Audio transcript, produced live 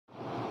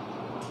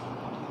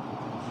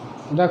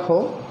দেখো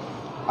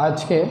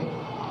আজকে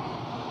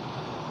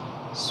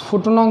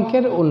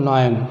স্ফুটনাঙ্কের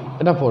উন্নয়ন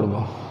এটা পড়ব।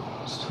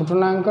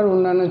 স্ফুটনাঙ্কের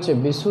উন্নয়ন হচ্ছে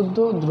বিশুদ্ধ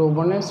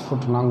দ্রবণের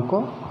স্ফুটনাঙ্ক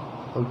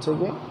হচ্ছে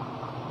কি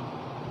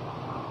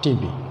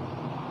টিবি।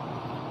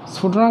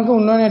 স্ফুটনাঙ্ক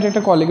উন্নয়ন এটা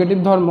একটা কলিগেটিভ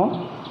ধর্ম।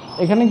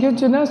 এখানে কি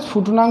হচ্ছে না,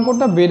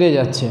 স্ফুটনাঙ্কটা বেড়ে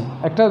যাচ্ছে।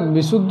 একটা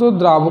বিশুদ্ধ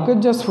দ্রাবকের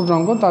যে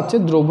স্ফুটনাঙ্ক তার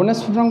চেয়ে দ্রবণের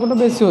স্ফুটনাঙ্কটা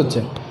বেশি হচ্ছে।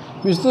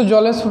 বিশুদ্ধ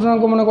জলের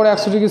স্ফুটনাঙ্ক মনে করে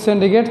 100 ডিগ্রি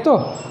সেন্টিগ্রেড,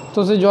 তো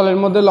সেই জলের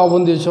মধ্যে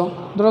লবণ দিয়েছ,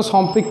 ধরো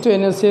সম্পৃক্ত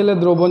NaCl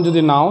দ্রবণ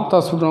যদি নাও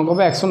তার স্ফুটনাঙ্ক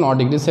হবে 109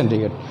 ডিগ্রি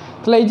সেন্টিগ্রেড।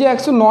 তাহলে এই যে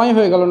 109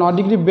 হয়ে গেল, 9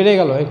 ডিগ্রি বেড়ে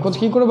গেল,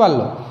 কী করে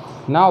বাড়লো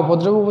না,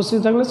 উপদ্রব উপস্থিত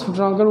থাকলে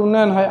স্ফুটনাঙ্কের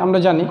উন্নয়ন হয় আমরা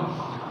জানি।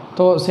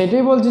 তো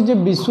সেটাই বলছি যে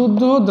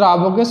বিশুদ্ধ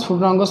দ্রাবকের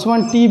স্ফুটনাঙ্ক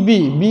সমান টিবি।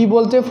 বি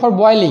বলতে ফর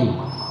বয়লিং,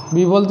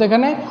 বি বলতে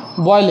এখানে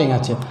বয়লিং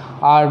আছে।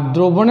 আর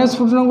দ্রবণের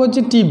স্ফুটনাঙ্ক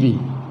হচ্ছে টিবি,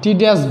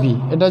 T-বি,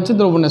 এটা হচ্ছে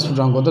দ্রবণের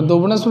স্ফুটনাঙ্ক। তো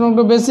দ্রবণের স্ফুটনাঙ্ক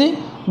বেশি,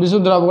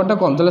 বিশুদ্ধ দ্রাবকটা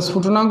কম। তাহলে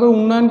স্ফুটনাঙ্কের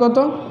উন্নয়ন কত?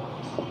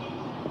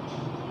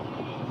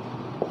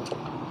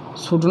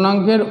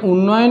 স্ফুটনাঙ্কের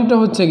উন্নয়নটা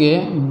হচ্ছে গিয়ে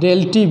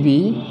del TB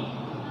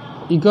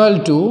equal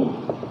to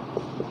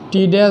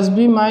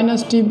T-বি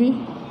minus TB,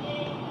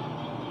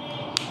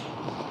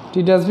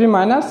 T-বি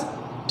minus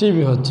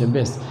TB হচ্ছে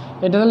বেশ।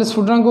 এটা তাহলে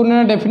স্ফুটনাঙ্ক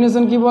উন্নয়নের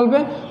ডেফিনেশন কি বলবে?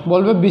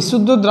 বলবে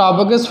বিশুদ্ধ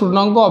দ্রাবকের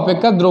স্ফুটনাঙ্ক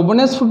অপেক্ষা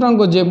দ্রবণের স্ফুটনাঙ্ক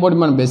যে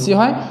পরিমাণ বেশি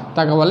হয়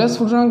তাকে বলে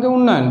স্ফুটনাঙ্কের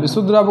উন্নয়ন।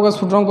 বিশুদ্ধ দ্রাবকের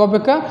স্ফুটনাঙ্ক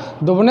অপেক্ষা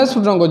দ্রবণের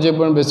স্ফুটনাঙ্ক যে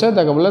পরিমাণ বেশি হয়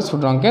তাকে বলে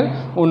স্ফুটনাঙ্কের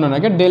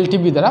উন্নয়নকে ডেল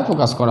টিবি দ্বারা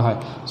প্রকাশ করা হয়।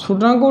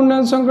 স্ফুটনাঙ্ক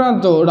উন্নয়ন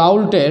সংক্রান্ত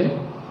রাউল্টের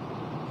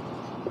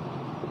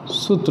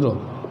সূত্র।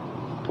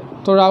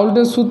 তো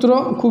রাউল্টের সূত্র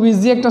খুব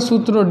ইজি একটা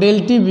সূত্র, ডেল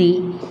টিবি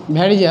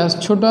ভ্যারিজাস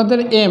ছোটো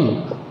হাতের এম।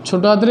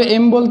 ছোটো হাতের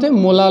এম বলতে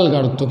মোলাল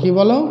গাঢ়ত্ব। কী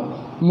বলো?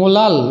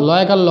 মোলাল,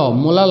 লয়কার ল,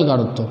 মোলাল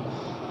গাঢ়ত্ব।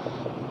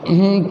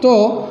 তো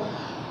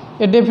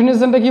এর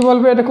ডেফিনেশনটা কী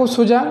বলবে? এটা খুব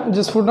সোজা,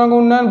 যে স্ফুটনাঙ্ক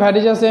উন্নয়ন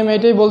ভ্যারিজাস এম,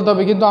 এটাই বলতে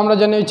হবে। কিন্তু আমরা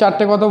জানি ওই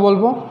চারটে কথা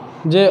বলবো,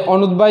 যে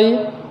অনুদ্বায়ী,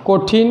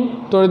 কঠিন,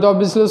 তড়িৎ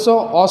অবিশ্লেষ্য,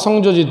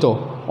 অসংযোজিত।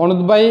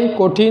 অনুদ্বায়ী,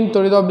 কঠিন,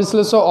 তড়িৎ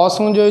অবিশ্লেষ্য,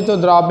 অসংযোজিত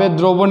দ্রাবের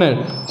দ্রবণের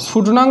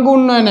স্ফুটনাঙ্ক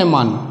উন্নয়নের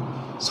মান,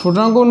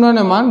 স্ফুটনাঙ্ক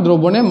উন্নয়নের মান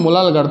দ্রবণের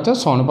মোলাল গাঢ়ত্বের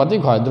সমানুপাতিক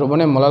হয়,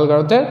 দ্রবণের মোলাল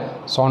গাঢ়ত্বের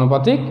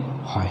সমানুপাতিক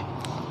হয়।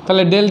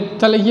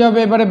 তাহলে কী হবে?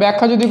 এবারে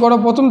ব্যাখ্যা যদি করো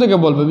প্রথম থেকে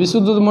বলবে।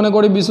 বিশুদ্ধ, মনে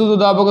করি বিশুদ্ধ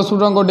দ্রাবকের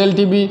স্ফুটনাঙ্ক ডেল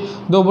টিবি,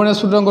 দ্রবণের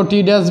স্ফুটনাঙ্ক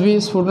T-বি,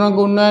 স্ফুটনাঙ্ক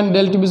উন্নয়ন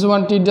ডেল টিবি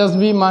সমান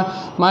T-বি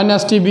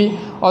মাইনাস টিবি।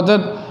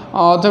 অর্থাৎ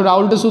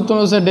রাউল্টের সূত্র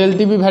অনুসারে del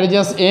TB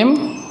varies as M,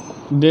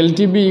 del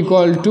TB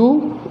equal to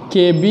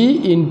KB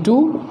into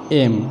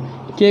M.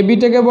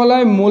 কেবিটাকে বলা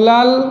হয়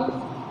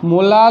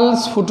মোলাল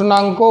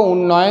স্ফুটনাঙ্ক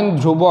উন্নয়ন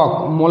ধ্রুবক,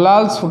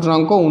 মোলাল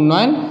স্ফুটনাঙ্ক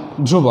উন্নয়ন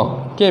ধ্রুবক,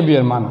 কেবি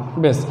এর মান।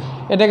 বেশ,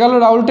 এটা গেল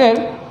রাউল্টের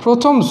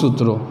প্রথম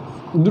সূত্র।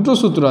 দুটো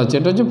সূত্র আছে,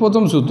 এটা হচ্ছে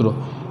প্রথম সূত্র।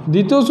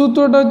 দ্বিতীয়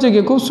সূত্রটা হচ্ছে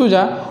কি খুব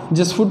সোজা,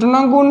 যে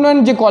স্ফুটনাঙ্ক উন্নয়ন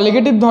যে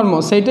কলিগেটিভ ধর্ম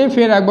সেইটাই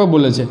ফের একবার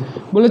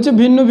বলেছে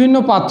ভিন্ন ভিন্ন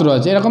পাত্র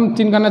আছে। এরকম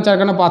 3খানা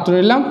 4খানা পাত্র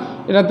নিলাম,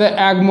 এটাতে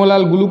 1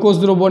 মোলাল গ্লুকোজ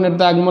দ্রবণ,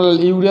 এটাতে 1 মোলাল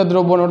ইউরিয়া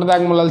দ্রবণ, ওটাতে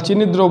 1 মোলাল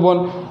চিনির দ্রবণ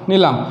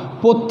নিলাম।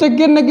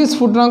 প্রত্যেকের নাকি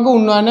স্ফুটনাঙ্ক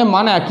উন্নয়নের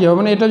মান একই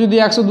হবে না। এটা যদি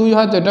 102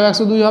 হয় তো এটাও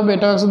 102 হবে,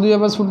 এটাও 102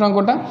 হবে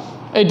স্ফুটনাঙ্কটা,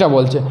 এইটা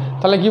বলছে।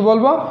 তাহলে কি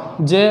বলবো?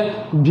 যে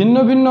ভিন্ন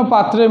ভিন্ন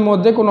পাত্রের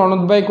মধ্যে কোনো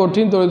অনুদ্বায়ী,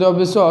 কঠিন, তড়িৎ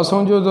অবিশ্লেষ্য,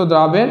 অসংযোজিত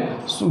দ্রাবের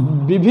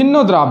বিভিন্ন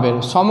দ্রাবের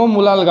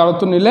সমমূলাল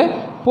গাঢ়ত্ব নিলে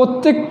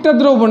প্রত্যেকটা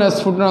দ্রবণের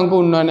স্ফুটনাঙ্ক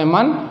উন্নয়নের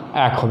মান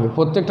এক হবে,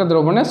 প্রত্যেকটা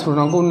দ্রবণের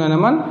স্ফুটনাঙ্ক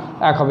উন্নয়নের মান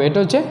এক হবে। এটা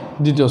হচ্ছে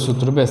দ্বিতীয়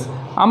সূত্র। বেশ,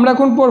 আমরা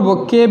এখন পড়ব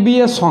কেবি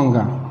এর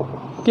সংজ্ঞা।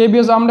 কেবি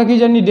আমরা কি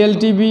জানি? Del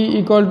TB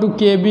equal to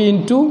KB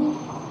into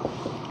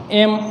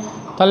M.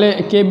 তাহলে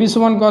কেবি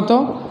সমান কত?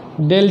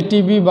 Del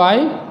TB by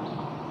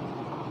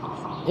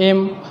M.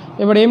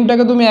 এবার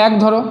এমটাকে তুমি 1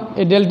 ধরো,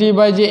 এই ডেল টিবি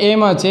বাই যে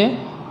এম আছে,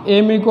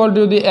 এম ইকুয়াল টু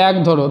যদি 1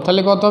 ধরো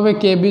তাহলে কত হবে?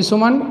 কেবি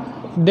সমান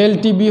ডেল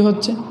টিবি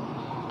হচ্ছে।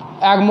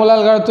 1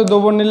 মোলাল গাঢ়ত্ব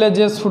দ্রবণ নিলে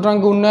যে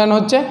স্ফুটনাঙ্ক উন্নয়ন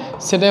হচ্ছে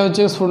সেটাই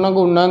হচ্ছে স্ফুটনাঙ্ক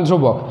উন্নয়ন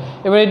ধ্রুবক।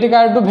 এবার এটিকে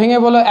আর একটু ভেঙে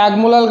বলো, 1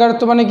 মোলাল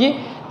গাঢ়ত্ব মানে কি?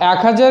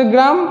 1000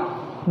 গ্রাম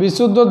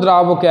বিশুদ্ধ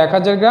দ্রাবকে,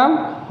 1000 গ্রাম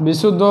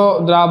বিশুদ্ধ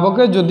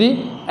দ্রাবকে যদি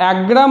 1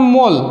 গ্রাম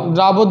মোল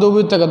দ্রাব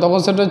দ্রবীভূত থাকে তখন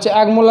সেটা হচ্ছে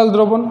 1 মোলাল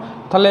দ্রবণ।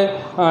 তাহলে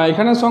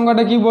এখানে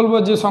সংখ্যাটা কি বলবো?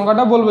 যে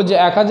সংখ্যাটা বলবো যে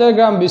 1000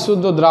 গ্রাম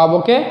বিশুদ্ধ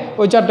দ্রাবকে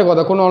ওই চারটে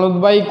কথা, কোনো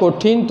অনুদ্বায়ী,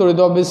 কঠিন, তড়িৎ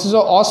অবিশ্লেষ্য,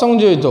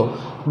 অসংযোজিত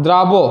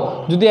দ্রাব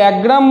যদি 1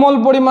 গ্রাম মোল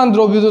পরিমাণ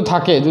দ্রবীভূত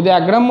থাকে, যদি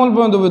 1 গ্রাম মোল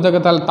পরিমাণ দ্রবীভূত থাকে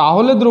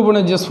তাহলে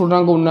দ্রবণের যে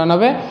স্ফুটনাঙ্ক উন্নয়ন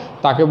হবে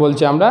তাকে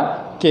বলছি আমরা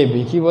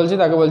কেবি। কি বলছি?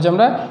 তাকে বলছি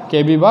আমরা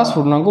কেবি বা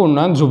স্ফুটনাঙ্ক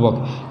উন্নয়ন ধ্রুবক।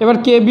 এবার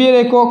কেবি এর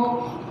একক,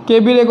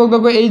 কেবির একক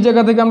দেখো এই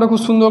জায়গা থেকে আমরা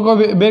খুব সুন্দর করে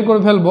বের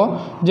করে ফেলবো,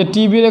 যে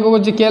টিবির একক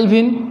হচ্ছে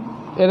কেলভিন,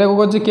 এর একক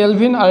হচ্ছে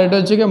কেলভিন, আর এটা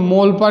হচ্ছে কি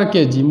মোল পার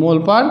কেজি, মোল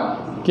পার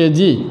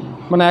কেজি,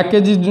 মানে 1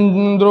 কেজি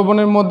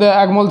দ্রবণের মধ্যে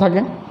 1 মোল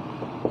থাকে।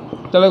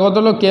 তাহলে কত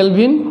হলো?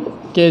 কেলভিন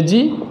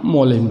কেজি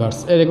মোল ইনভার্স,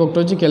 এর এককটা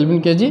হচ্ছে কেলভিন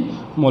কেজি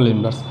মোল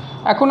ইনভার্স।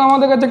 এখন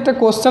আমাদের কাছে একটা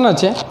কোশ্চেন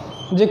আছে,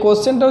 যে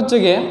কোশ্চেনটা হচ্ছে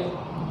গিয়ে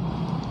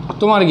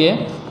তোমার গিয়ে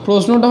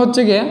প্রশ্নটা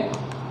হচ্ছে গিয়ে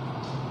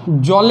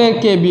জলের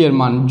কেবি এর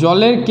মান,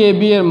 জলের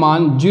কেবি এর মান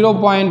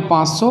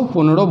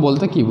 0.515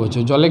 বলতে কী বোঝো?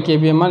 জলের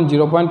কেবি এর মান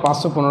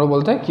 0.515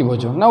 বলতে কী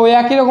বোঝো? না ওই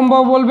একই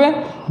রকমভাবে বলবে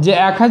যে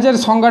 1000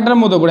 সংখ্যাটার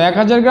মতো করে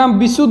 1000 গ্রাম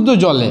বিশুদ্ধ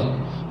জলে,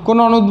 কোনো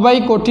অনুদ্বায়ী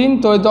কঠিন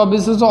তড়িৎ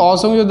অবিশ্লেষ্য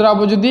অসংযোজিত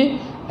দ্রাব্য যদি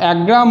 1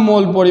 গ্রাম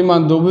মোল পরিমাণ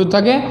দ্রবীভূত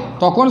থাকে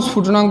তখন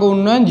স্ফুটনাঙ্ক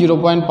উন্নয়ন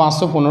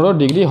 0.515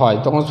 ডিগ্রি হয়,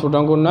 তখন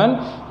স্ফুটনাঙ্ক উন্নয়ন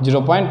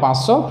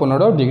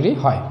 0.515 ডিগ্রি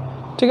হয়।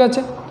 ঠিক আছে,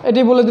 এটি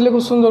বলে দিলে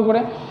খুব সুন্দর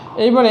করে।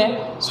 এইবারে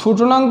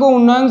স্ফুটনাঙ্ক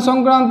উন্নয়ন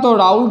সংক্রান্ত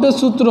রাউল্টের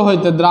সূত্র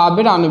হইতে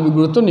দ্রাবের আণবিক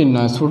গুরুত্ব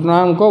নির্ণয়।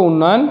 স্ফুটনাঙ্ক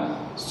উন্নয়ন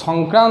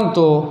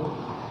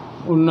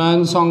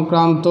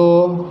সংক্রান্ত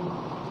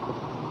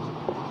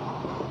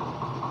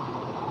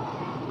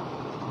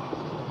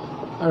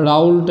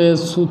রাউল্টের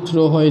সূত্র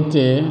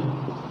হইতে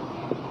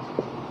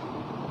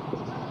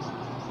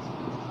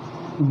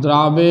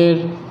দ্রাবের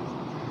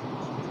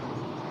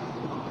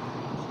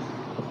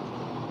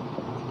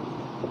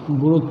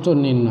গুরুত্ব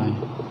নির্ণয়।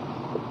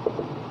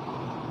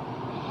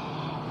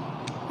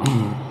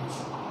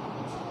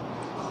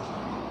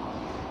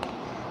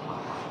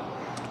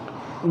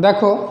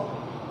 দেখো,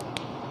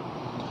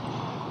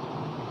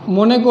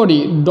 মনে করি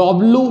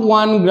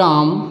W1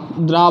 গ্রাম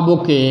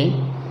দ্রাবকে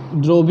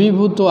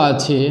দ্রবীভূত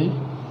আছে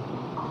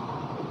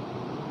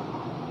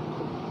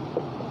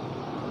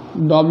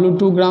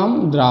W2 গ্রাম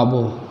দ্রাব।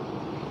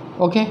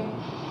 ওকে,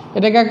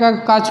 এটাকে একটা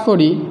কাজ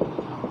করি,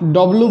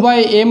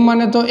 W/M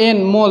মানে তো N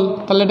মোল,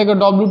 তাহলে এটাকে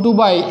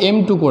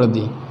W2/M2 করে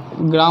দিই,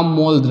 গ্রাম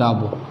মোল দ্রাব।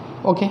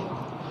 ওকে,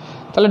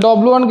 তাহলে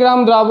W1 গ্রাম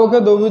দ্রাবকে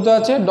দ্রবীভূত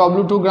আছে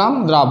W2 গ্রাম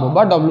দ্রাব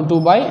বা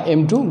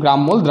W2/M2 গ্রাম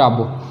মোল দ্রাব।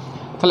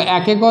 তাহলে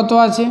একে কত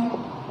আছে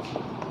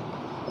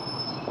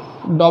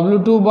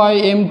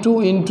W2/M2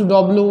 ইন্টু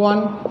W1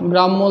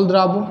 গ্রাম মোল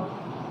দ্রাব।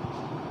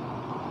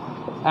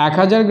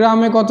 1000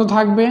 গ্রামে কত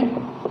থাকবে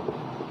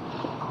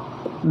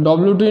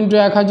W2 into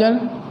 1000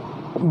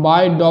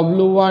 by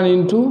W1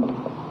 into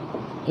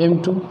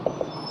M2।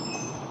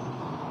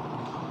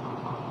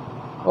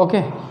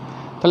 ওকে,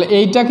 তাহলে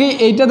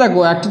এইটা দেখো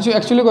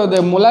অ্যাকচুয়ালি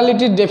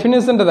মোলালিটির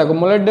ডেফিনেশনটা দেখো।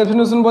 মোলার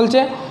ডেফিনেশন বলছে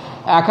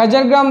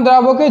 1000 গ্রাম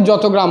দ্রাবকে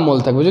যত গ্রাম মোল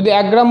থাকবে, যদি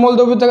 1 গ্রাম মোল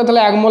দ্রবীভূত থাকে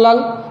তাহলে 1 মোলাল,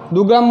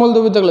 2 গ্রাম মোল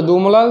দ্রবীভূত থাকলে 2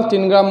 মোলাল,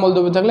 3 গ্রাম মোল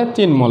দ্রবীভূত থাকলে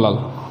 3 মোলাল।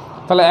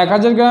 তাহলে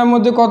 1000 গ্রামের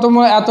মধ্যে কত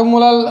এত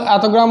মোলাল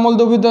এত গ্রাম মোল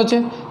দ্রবীভূত আছে,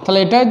 তাহলে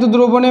এটাই তো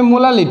দ্রবণের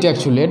মোলালিটি,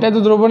 অ্যাকচুয়ালি এটাই তো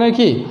দ্রবণের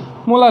কি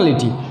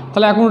মোলালিটি।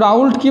 তাহলে এখন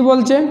রাউল্ট কি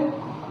বলছে,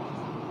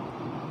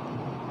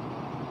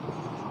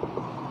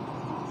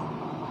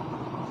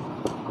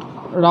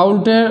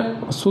 রাউল্টের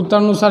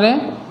সূত্রানুসারে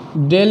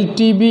del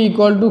TB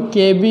equal to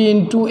KB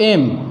into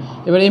M.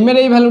 এবার এম এর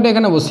এই ভ্যালুটা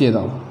এখানে বসিয়ে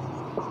দাও,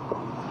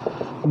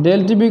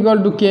 del TB equal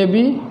to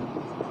KB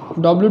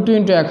W2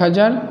 into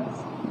 1000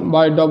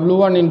 by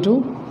W1 into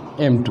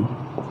M2।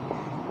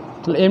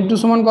 তাহলে M2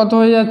 সমান কত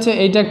হয়ে যাচ্ছে,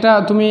 এইটা একটা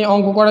তুমি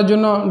অঙ্ক করার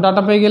জন্য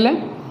ডাটা পেয়ে গেলে,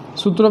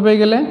 সূত্র পেয়ে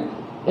গেলে।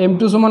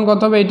 M2 সমান কত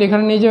হবে, এইটা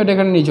এখানে নিয়ে যাও, এটা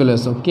এখানে নিয়ে চলে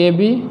এসো,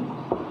 KB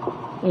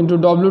into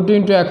W2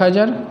 into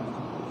 1000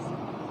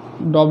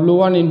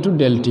 W1 into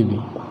del TB.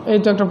 এই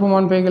তো একটা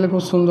প্রমাণ পেয়ে গেলে,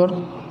 খুব সুন্দর,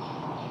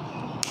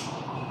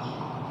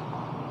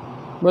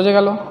 বোঝা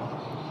গেল?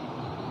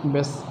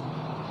 বেশ,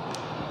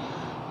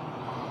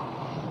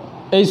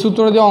 এই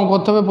সূত্র দিয়ে অঙ্ক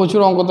করতে হবে,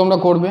 প্রচুর অঙ্ক তোমরা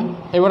করবে।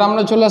 এবার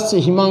আমরা চলে আসছি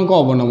হিমাঙ্ক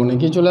অবনমনে।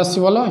 কি চলে আসছি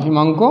বলো,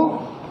 হিমাঙ্ক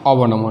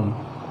অবনমন।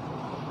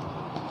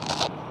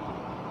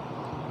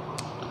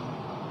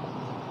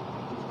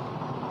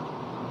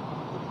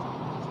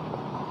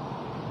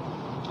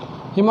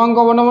 হিমাঙ্ক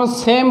অবনমন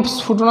সেম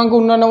স্ফুটনাঙ্ক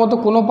উন্নয়নের মতো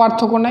কোনো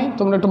পার্থক্য নেই।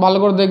 তোমরা একটু ভালো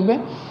করে দেখবে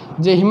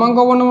যে হিমাঙ্ক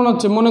অবনমন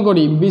হচ্ছে, মনে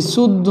করি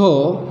বিশুদ্ধ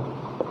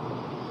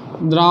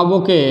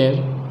দ্রাবকের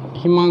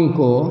হিমাঙ্ক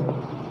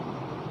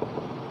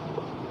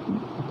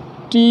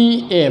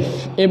TF,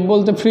 F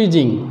বলতে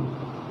ফ্রিজিং,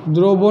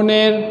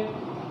 দ্রবণের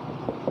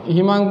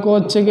হিমাঙ্ক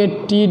হচ্ছে গিয়ে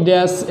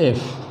T-F।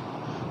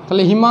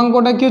 তাহলে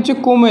হিমাঙ্কটা কি হচ্ছে,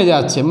 কমে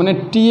যাচ্ছে, মানে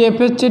TF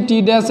এর চেয়ে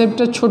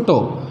T-Fটা ছোটো,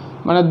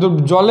 মানে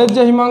জলের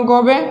যে হিমাঙ্ক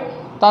হবে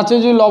তার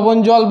চেয়ে যদি লবণ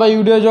জল বা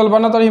ইউরিয়া জল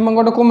বানা তার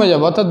হিমাঙ্কটা কমে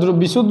যাবে, অর্থাৎ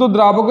বিশুদ্ধ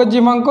দ্রাবকের যে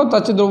হিমাঙ্ক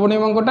তার চেয়ে দ্রবণের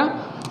হিমাঙ্কটা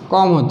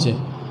কম হচ্ছে।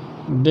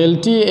 ডেল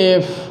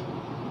TF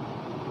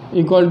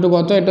ইকুয়াল টু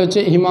কত, এটা হচ্ছে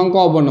হিমাঙ্ক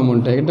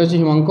অবনমনটা, এটা হচ্ছে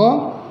Himank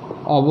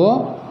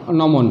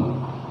অবনমন।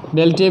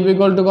 Del TF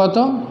equal to কত,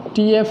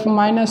 TF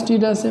মাইনাস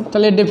T-F।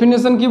 তাহলে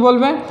ডেফিনেশন কি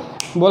বলবে,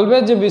 বলবে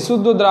যে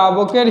বিশুদ্ধ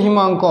দ্রাবকের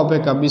হিমাঙ্ক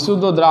অপেক্ষা,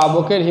 বিশুদ্ধ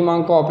দ্রাবকের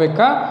হিমাঙ্ক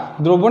অপেক্ষা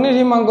দ্রবণের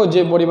হিমাঙ্ক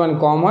যে পরিমাণ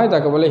কম হয়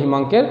তাকে বলে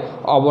হিমাঙ্কের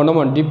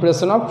অবনমন,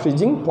 ডিপ্রেশন অফ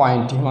ফ্রিজিং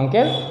পয়েন্ট,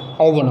 হিমাঙ্কের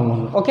অবনমন।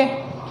 ওকে,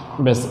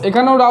 বেশ,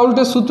 এখানেও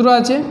রাউল্টের সূত্র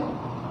আছে,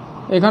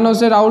 এখানেও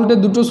সে রাউল্টের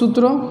দুটো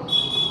সূত্র।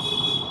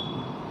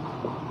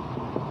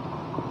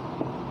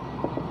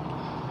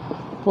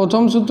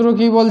 প্রথম সূত্র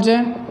কি বলছে,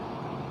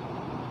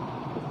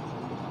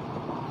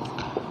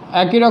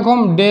 একই রকম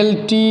ডেল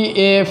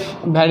TF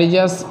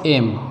ভ্যারিজাস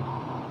M।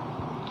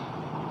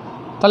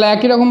 তাহলে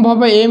একই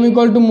রকমভাবে M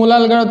ইকুয়াল টু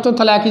মোলাল গাঢ়ত্ব।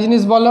 তাহলে একই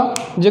জিনিস বলো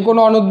যে কোনো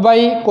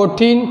অনুদ্বায়ী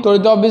কঠিন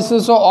তড়িৎ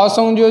অবিশ্লেষ্য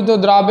অসংযোজিত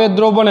দ্রাবের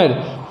দ্রবণের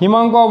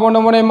হিমাঙ্ক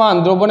অবনমনের মান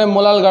দ্রবণের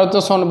মোলাল গাঢ়ত্ব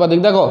সমানুপাতিক।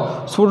 দেখো,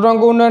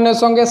 স্ফুটনাঙ্ক উন্নয়নের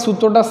সঙ্গে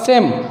সূত্রটা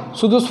সেম,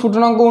 শুধু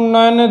স্ফুটনাঙ্ক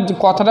উন্নয়নের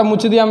কথাটা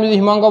মুছে দিয়ে আমি যদি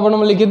হিমাঙ্ক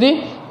অবনমন লিখে দিই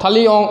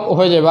তাহলেই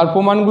হয়ে যাবে। আর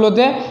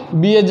প্রমাণগুলোতে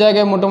বি এর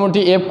জায়গায় মোটামুটি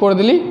F করে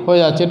দিলেই হয়ে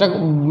যাচ্ছে। এটা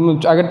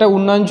আগেরটা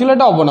উন্নয়ন ছিল,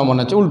 এটা অবনমন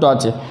আছে, উল্টো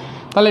আছে।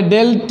 তাহলে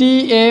ডেল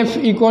TF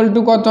ইকুয়াল টু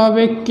কত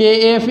হবে,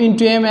 KF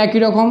ইন্টু M। একই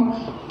রকম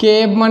কে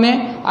এফ মানে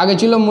আগে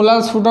ছিল মোলাল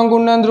স্ফুটনাঙ্ক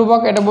উন্নয়ন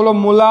ধ্রুবক, এটা বলো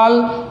মোলাল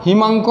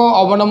হিমাঙ্ক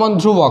অবনমন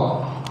ধ্রুবক।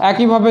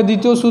 একইভাবে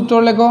দ্বিতীয় সূত্র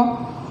লেখো,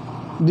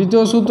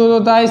 দ্বিতীয় সূত্র তো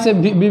তাই, সে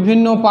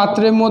বিভিন্ন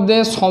পাত্রের মধ্যে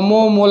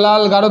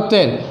সমমোলাল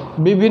গাঢ়ত্বের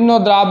বিভিন্ন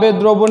দ্রাবের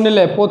দ্রবণ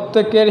নিলে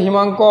প্রত্যেকের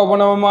হিমাঙ্ক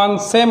অবনমন মান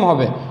সেম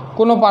হবে,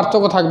 কোনো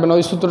পার্থক্য থাকবে না,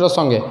 ওই সূত্রটার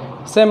সঙ্গে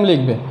সেম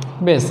লিখবে।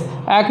 বেশ,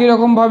 একই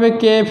রকমভাবে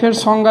কে এফ এর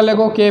সংজ্ঞা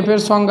লেখো, কে এফ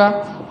এর সংজ্ঞা।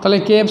 তাহলে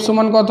কে এফ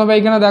সমান কত হবে,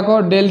 এখানে দেখো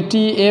del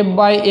T F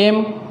by M.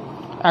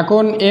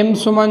 এখন এম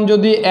সমান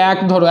যদি 1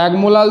 ধরো, 1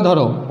 মোলাল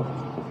ধরো,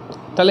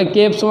 তাহলে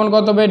কে এফ সমান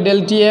কত হবে ডেল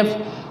টি এফ।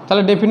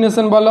 তাহলে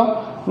ডেফিনেশন বলো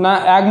না,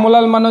 1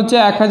 মোলাল মানে হচ্ছে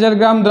 1000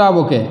 গ্রাম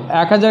দ্রাবকে,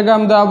 1000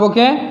 গ্রাম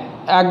দ্রাবকে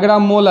 1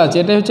 গ্রাম মোল আছে,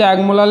 এটাই হচ্ছে 1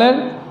 মোলালের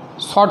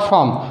শর্ট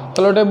ফর্ম।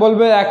 তাহলে ওটা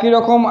বলবে একই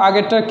রকম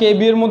আগেরটা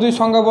কেবি এর মধ্যেই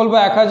সংজ্ঞা বলবো,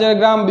 1000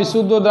 গ্রাম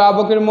বিশুদ্ধ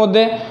দ্রাবকের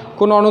মধ্যে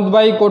কোনো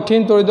অনুদ্বায়ী কঠিন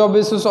তড়িৎ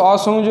বিশেষ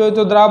অসংযোজিত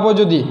দ্রাব্য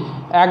যদি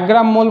 1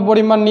 গ্রাম মোল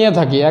পরিমাণ নিয়ে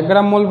থাকি, 1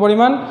 গ্রাম মোল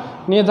পরিমাণ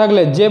নিয়ে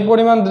থাকলে যে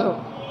পরিমাণ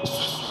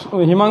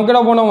হিমাঙ্কের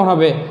অবনমন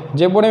হবে,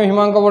 যে পরিমাণ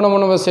হিমাঙ্ক অবনমন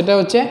হবে সেটা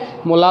হচ্ছে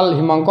মোলাল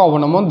হিমাঙ্ক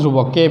অবনমন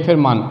ধ্রুবক, কে এফ এর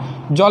মান।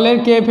 জলের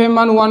কে এফ এর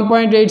মান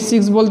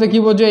 1.86 বলতে কী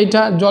বোঝো,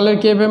 এইটা জলের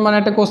কে এফ এর মান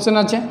একটা কোশ্চেন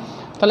আছে।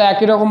 তাহলে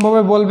একই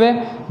রকমভাবে বলবে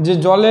যে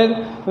জলের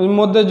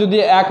মধ্যে যদি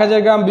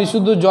 1000 গ্রাম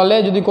বিশুদ্ধ জলে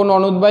যদি কোনো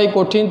অনুদ্বায়ী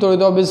কঠিন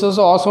তড়িৎ বিশেষ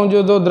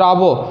অসংযোজিত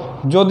দ্রাব্য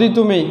যদি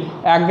তুমি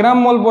 1 গ্রাম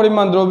মোল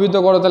পরিমাণ দ্রবীভূত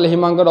করো, তাহলে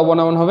হিমাঙ্কের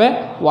অবনমন হবে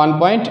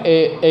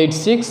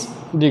 1.86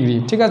 ডিগ্রি।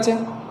 ঠিক আছে,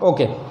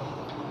 ওকে।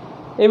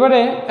 এবারে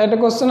একটা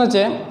কোশ্চেন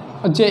আছে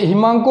যে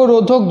হিমাঙ্ক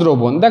রোধক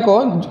দ্রবণ। দেখো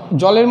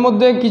জলের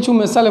মধ্যে কিছু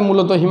মেশালে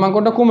মূলত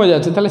হিমাঙ্কটা কমে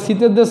যাচ্ছে, তাহলে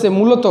শীতের দেশে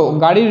মূলত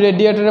গাড়ির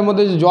রেডিয়েটারের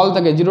মধ্যে যে জল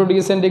থাকে 0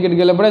 ডিগ্রি সেন্টিগ্রেড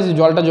গেলে পরে যে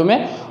জলটা জমে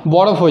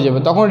বরফ হয়ে যাবে,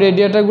 তখন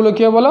রেডিয়েটারগুলো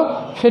কী হবে বলো,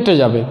 ফেটে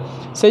যাবে।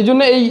 সেই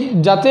জন্য এই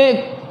যাতে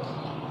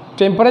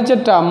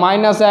টেম্পারেচারটা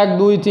 -1,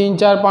 2, 3,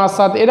 4, 5,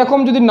 7 এরকম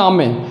যদি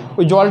নামে,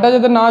 ওই জলটা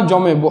যাতে না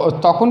জমে,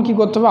 তখন কি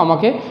করতে হবে,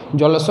 আমাকে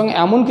জলের সঙ্গে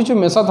এমন কিছু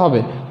মেশাতে হবে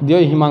দিয়ে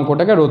ওই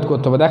হিমাঙ্কটাকে রোধ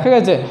করতে হবে। দেখা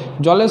গেছে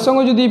জলের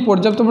সঙ্গে যদি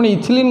পর্যাপ্ত পরিমাণে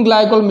ইথিলিন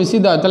গ্লাইকল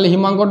মিশিয়ে দেয়, তাহলে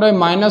হিমাঙ্কটা হয়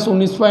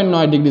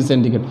 -19.9 ডিগ্রি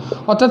সেন্টিগ্রেড,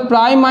 অর্থাৎ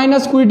প্রায়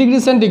 -20 ডিগ্রি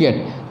সেন্টিগ্রেড।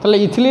 তাহলে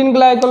ইথিলিন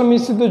গ্লাইকল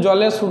মিশ্রিত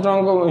জলের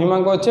সূচকাঙ্ক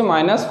হিমাঙ্ক হচ্ছে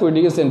 -20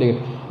 ডিগ্রি সেন্টিগ্রেড।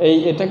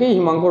 এটাকেই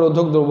হিমাঙ্ক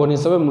রোধক দ্রবণ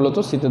হিসেবে মূলত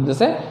শীতের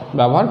দেশে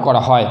ব্যবহার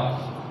করা হয়।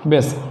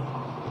 বেশ,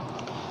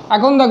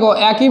 এখন দেখো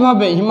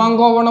একইভাবে হিমাঙ্ক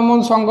অবনমন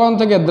সংক্রান্ত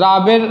থেকে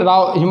দ্রাবের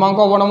হিমাঙ্ক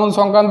অবনমন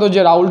সংক্রান্ত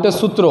যে রাউল্টের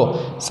সূত্র,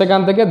 সেখান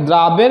থেকে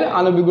দ্রাবের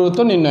আণবিক গুরুত্ব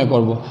নির্ণয়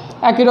করব।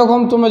 একই রকম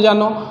তোমরা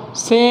জানো,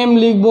 সেম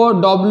লিখব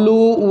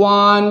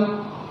W1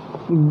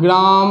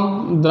 গ্রাম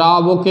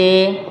দ্রাবকে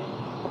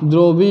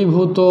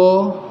দ্রবীভূত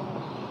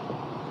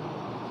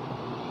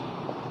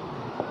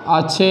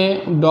আছে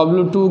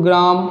W2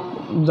 গ্রাম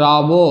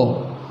দ্রাবক,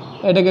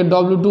 এটাকে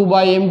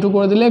W2/M2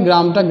 করে দিলে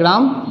গ্রামটা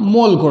গ্রাম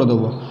মোল করে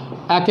দেবো।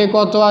 একে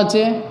কত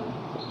আছে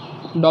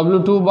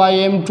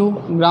W2/M2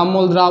 গ্রাম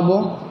মোল দ্রাব্য,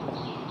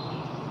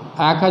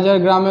 1000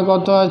 গ্রামে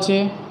কত আছে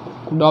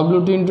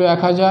W2 ×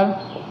 1000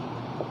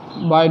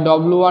 বাই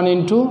W1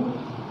 ×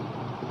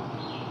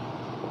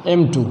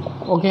 M2।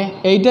 ওকে,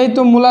 এইটাই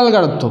তো মোলাল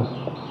গাঢ়ত্ব,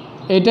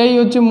 এটাই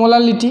হচ্ছে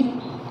মোলালিটি।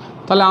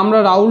 তাহলে আমরা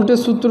রাউল্টের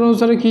সূত্র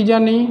অনুসারে কি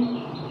জানি,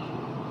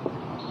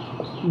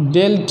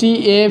 del T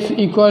F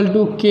equal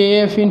to K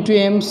F into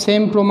M,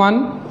 same প্রমাণ,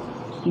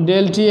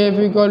 del T F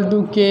equal to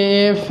K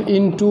F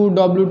into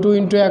W2 ×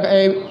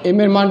 M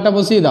এর মানটা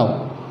বসিয়ে দাও,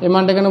 এই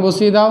মানটা এখানে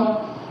বসিয়ে দাও,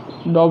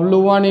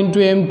 W1 ×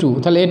 M2।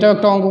 তাহলে এটাও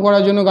একটা অঙ্ক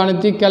করার জন্য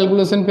গাণিতিক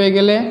ক্যালকুলেশন পেয়ে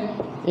গেলে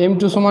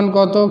M2 সমান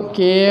কত,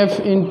 K F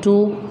into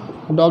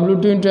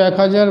W2 ×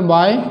 1000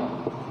 by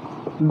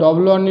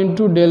W1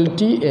 × del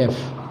T F.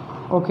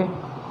 ওকে,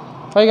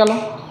 হয়ে গেল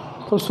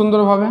খুব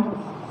সুন্দরভাবে।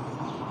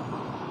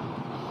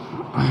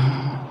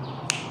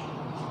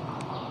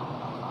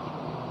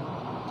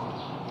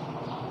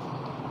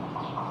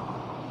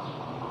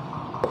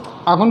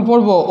 এখন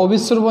পড়ব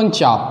অবিশ্রবণ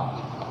চাপ।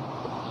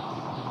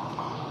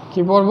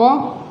 কি পড়ব,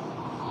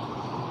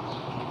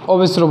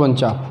 অবিশ্রবণ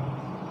চাপ।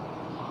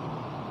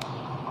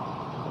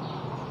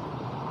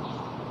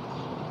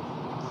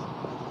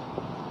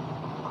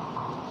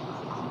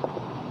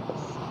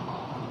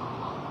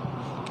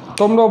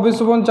 তোমরা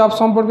অবিশ্রবণ চাপ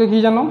সম্পর্কে কি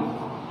জানো,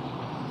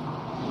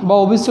 বা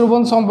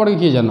অবিশ্রবণ সম্পর্কে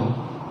কি জানো,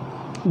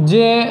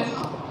 যে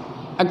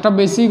একটা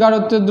বেশি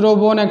গাঢ়ত্বের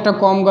দ্রবণ, একটা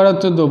কম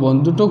গাঢ়ত্বের দ্রবণ,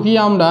 দুটো কি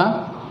আমরা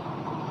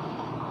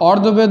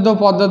অর্ধবেদ্য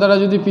পর্দা দ্বারা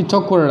যদি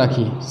পৃথক করে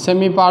রাখি,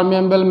 সেমি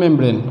পারমিয়েবল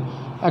মেমব্রেন,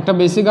 একটা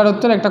বেশি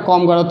গাঢ়ত্বের একটা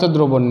কম গাঢ়ত্বের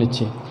দ্রবণ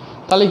নিচ্ছে,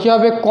 তাহলে কী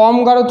হবে, কম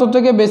গাঢ়ত্ব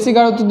থেকে বেশি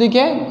গাঢ়ত্বের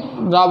দিকে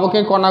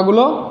দ্রাবকের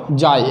কণাগুলো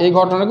যায়, এই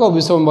ঘটনাকে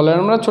অবিশ্রবণ বলে।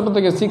 আমরা ছোটো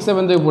থেকে 6,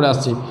 7 থেকে পড়ে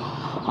আসছি।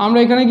 আমরা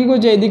এখানে কী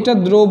করছি, এই দিকটা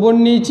দ্রবণ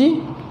নিয়েছি,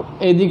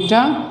 এই দিকটা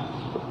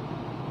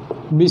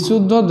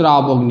বিশুদ্ধ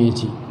দ্রাবক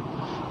নিয়েছি।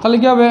 তাহলে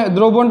কী হবে,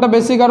 দ্রবণটা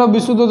বেশি গাঢ়,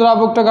 বিশুদ্ধ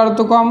দ্রাবকটা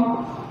গাঢ়ত্ব কম,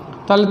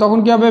 তাহলে তখন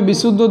কী হবে,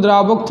 বিশুদ্ধ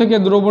দ্রাবক থেকে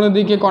দ্রবণের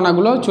দিকে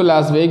কণাগুলো চলে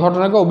আসবে, এই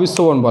ঘটনাকে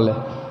অবিশ্রবণ বলে,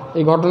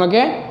 এই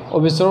ঘটনাকে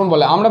অবিশ্রবণ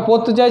বলে। আমরা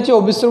পড়তে চাইছি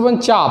অবিশ্রবণ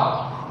চাপ,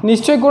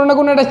 নিশ্চয়ই কোনো না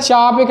কোনো একটা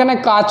চাপ এখানে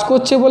কাজ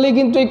করছে বলেই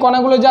কিন্তু এই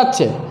কণাগুলো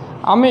যাচ্ছে,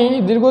 আমি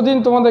দীর্ঘদিন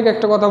তোমাদেরকে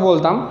একটা কথা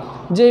বলতাম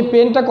যে এই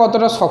পেনটা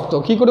কতটা শক্ত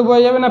কী করে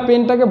বোঝা যাবে না,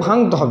 পেনটাকে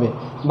ভাঙতে হবে,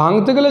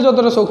 ভাঙতে গেলে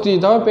যতটা শক্তি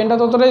দিতে হবে পেনটা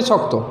ততটাই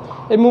শক্ত।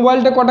 এই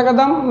মোবাইলটা ক টাকা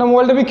দাম না,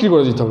 মোবাইলটা বিক্রি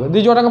করে দিতে হবে,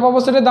 দিয়ে য টাকা পাবো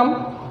সেটার দাম।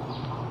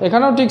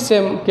 এখানেও ঠিক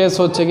সেম কেস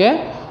হচ্ছে গিয়ে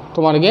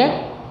তোমার গিয়ে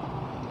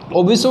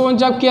অভিশোভন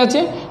চাপ কী আছে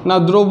না,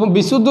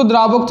 বিশুদ্ধ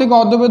দ্রাবক থেকে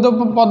অর্ধভেদ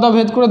পদ্মা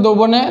ভেদ করে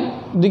দ্রবণের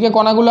দিকে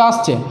কণাগুলো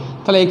আসছে।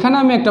 তাহলে এখানে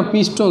আমি একটা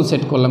পিস্টন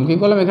সেট করলাম, কী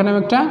করলাম, এখানে আমি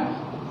একটা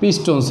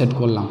পিস্টন সেট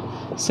করলাম।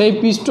 সেই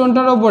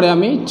পিস্টনটার ওপরে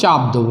আমি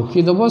চাপ দেবো, কী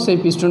দেবো, সেই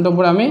পিস্টনটার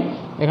উপরে আমি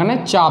এখানে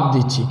চাপ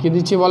দিচ্ছি, কী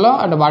দিচ্ছি বলো,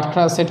 একটা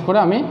বাটখারা সেট করে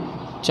আমি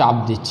চাপ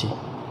দিচ্ছি।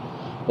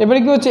 এবারে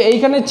কী হচ্ছে,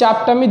 এইখানে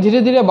চাপটা আমি ধীরে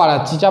ধীরে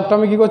বাড়াচ্ছি, চাপটা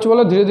আমি কী করছি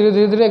বলো, ধীরে ধীরে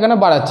ধীরে ধীরে এখানে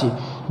বাড়াচ্ছি।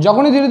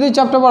 যখনই ধীরে ধীরে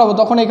চাপটা বাড়াবো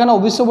তখন এখানে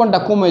অভিশোভনটা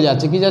কমে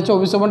যাচ্ছে, কী যাচ্ছে,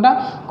 অভিশোভনটা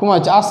কমে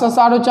যাচ্ছে। আস্তে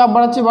আস্তে আরও চাপ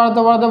বাড়াচ্ছি, বাড়াতে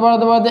বাড়াতে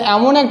বাড়াতে বাড়াতে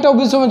এমন একটা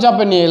অভিশোভন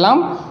চাপে নিয়ে এলাম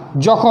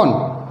যখন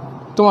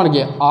তোমার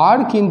গিয়ে আর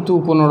কিন্তু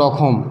কোনো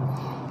রকম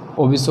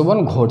অভিশোভন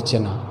ঘটছে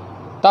না।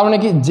 তার মানে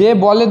কি, যে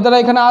বলের দ্বারা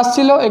এখানে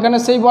আসছিল এখানে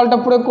সেই বলটা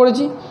প্রয়োগ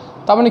করেছি,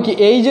 তার মানে কি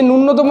এই যে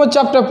ন্যূনতম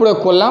চাপটা প্রয়োগ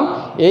করলাম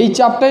এই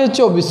চাপটাই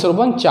হচ্ছে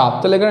অভিস্রবণ চাপ।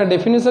 তাহলে এখানে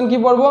ডেফিনেশন কি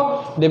পড়বো,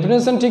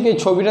 ডেফিনেশন ঠিক এই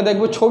ছবিটা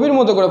দেখবো, ছবির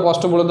মতো করে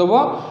স্পষ্ট বলে দেবো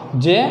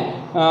যে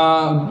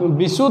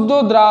বিশুদ্ধ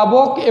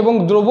দ্রাবক এবং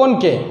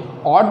দ্রবণকে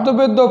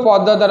অর্ধবেদ্য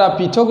পদ্মা দ্বারা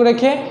পৃথক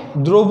রেখে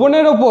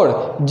দ্রবণের ওপর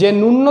যে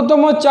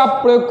ন্যূনতম চাপ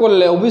প্রয়োগ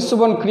করলে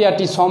অভিস্রবণ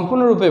ক্রিয়াটি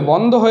সম্পূর্ণরূপে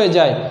বন্ধ হয়ে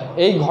যায়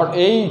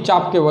এই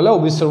চাপকে বলে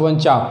অভিস্রবণ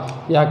চাপ।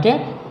 ইয়াকে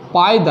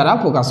পাই দ্বারা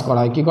প্রকাশ করা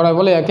হয়, কী করা হয়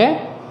বলে, একে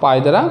পাই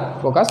দ্বারা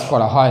প্রকাশ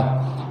করা হয়।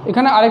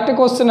 এখানে আরেকটা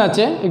কোশ্চেন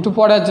আছে, একটু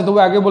পরে আছে, তবু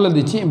আগে বলে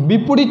দিচ্ছি।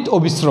 বিপরীত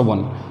অভিস্রবণ,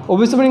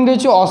 অভিস্রবণ ইংরেজি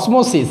হচ্ছে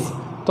অসমোসিস,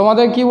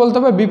 তোমাদের কি বলতে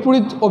হবে,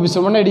 বিপরীত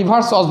অভিস্রবণ মানে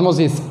রিভার্স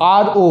অসমোসিস,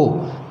 RO।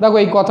 দেখো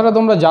এই কথাটা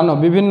তোমরা জানো,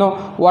 বিভিন্ন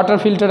ওয়াটার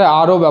ফিল্টারে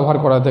RO ব্যবহার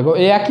করা থাকে,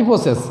 এই একই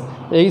প্রসেস,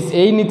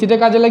 এই নীতিটা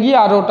কাজে লাগিয়ে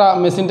ROটা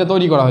মেশিনটা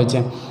তৈরি করা হয়েছে।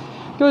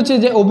 কী হচ্ছে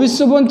যে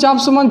অভিস্রবণ চাপ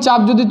সমান চাপ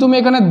যদি তুমি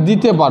এখানে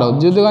দিতে পারো,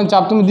 যদি এখানে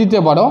চাপ তুমি দিতে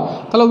পারো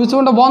তাহলে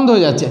অভিস্রবণটা বন্ধ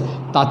হয়ে যাচ্ছে।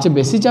 তার চেয়ে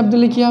বেশি চাপ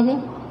দিলে কী হবে,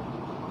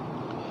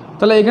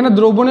 তাহলে এখানে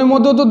দ্রবণের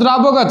মধ্যেও তো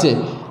দ্রাবক আছে,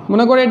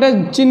 মনে করে এটা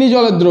চিনি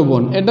জলের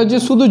দ্রবণ, এটা হচ্ছে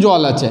শুধু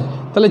জল আছে,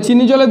 তাহলে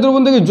চিনি জলের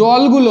দ্রবণ থেকে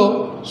জলগুলো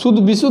শুধু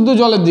বিশুদ্ধ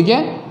জলের দিকে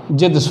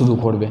যেতে শুরু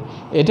করবে,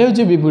 এটাই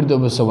হচ্ছে বিপরীত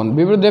অভিস্রবণ।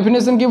 বিপরীত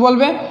ডেফিনেশন কি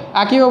বলবে,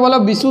 একইভাবে বলো,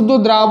 বিশুদ্ধ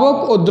দ্রাবক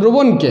ও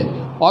দ্রবণকে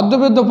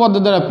অর্ধবেদ্য পদ্মা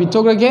দ্বারা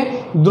পৃথক রেখে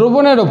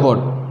দ্রবণের ওপর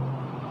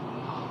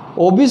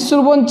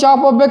অভিস্রবণ চাপ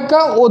অপেক্ষা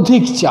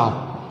অধিক চাপ,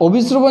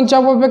 অভিস্রবণ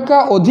চাপ অপেক্ষা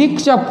অধিক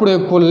চাপ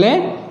প্রয়োগ করলে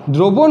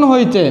দ্রবণ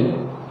হইতে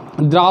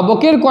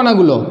দ্রাবকের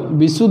কণাগুলো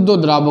বিশুদ্ধ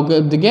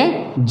দ্রাবকের দিকে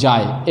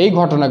যায়, এই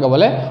ঘটনাকে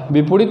বলে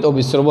বিপরীত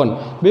অভিস্রবণ।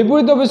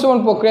 বিপরীত অভিস্রবণ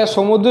প্রক্রিয়া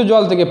সমুদ্র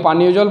জল থেকে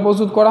পানীয় জল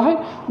প্রস্তুত করা হয়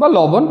বা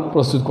লবণ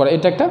প্রস্তুত করা,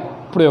 এটা একটা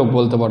প্রয়োগ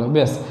বলতে পারো।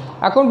 বেশ,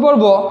 এখন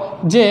পড়ব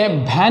যে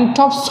ভ্যান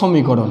হফ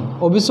সমীকরণ,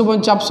 অভিস্রবণ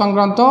চাপ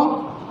সংক্রান্ত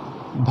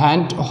ভ্যান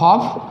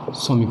হফ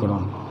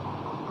সমীকরণ।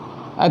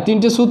 আর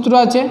তিনটে সূত্র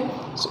আছে,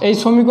 এই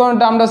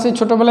সমীকরণটা আমরা সেই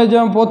ছোটোবেলায়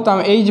যেমন পড়তাম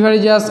H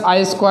ভ্যারিজাস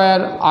I²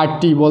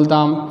 RT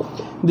বলতাম,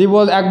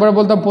 একবার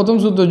বলতাম প্রথম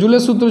সূত্র,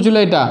 জুলের সূত্র ছিল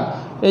এটা,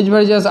 H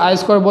ভ্যারিজাস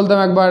I² বলতাম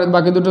একবার,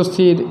 বাকি দুটো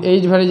স্থির,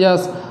 H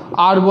ভ্যারিজাস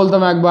R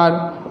বলতাম একবার,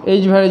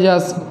 H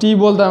ভ্যারিজাস T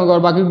বলতাম একবার,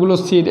 বাকিগুলো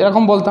স্থির,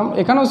 এরকম বলতাম।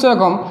 এখানেও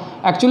সেরকম,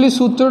 অ্যাকচুয়ালি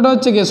সূত্রটা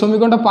হচ্ছে গিয়ে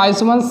সমীকরণটা পাই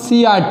সমান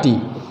CRT।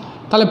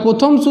 তাহলে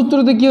প্রথম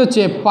সূত্রতে কী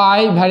হচ্ছে,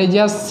 পাই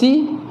ভ্যারিজাস C,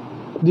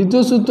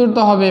 দ্বিতীয়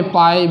সূত্রটা হবে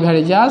পাই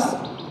ভ্যারিজাস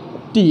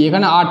T,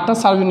 এখানে Rটা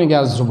সার্বজনীন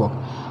গ্যাস ধ্রুবক,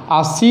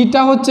 আর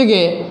Cটা হচ্ছে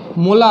গিয়ে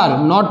মোলার,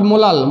 নট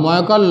মোলাল,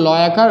 ময়কার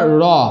লয়াকার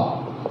র,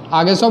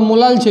 আগে সব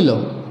মোলাল ছিল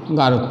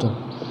গারত্ব।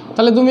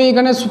 তাহলে তুমি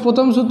এখানে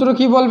প্রথম সূত্র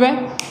কি বলবে,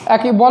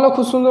 একই বলো,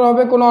 খুব সুন্দর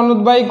হবে, কোনো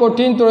অনুদ্বায়ী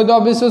কঠিন তড়িৎ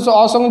অবিশ্লেষ্য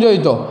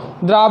অসংযোজিত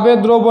দ্রাবে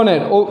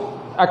দ্রবণের ও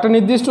একটা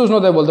নির্দিষ্ট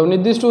উষ্ণতায় বলতে হবে,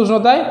 নির্দিষ্ট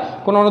উষ্ণতায়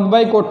কোনো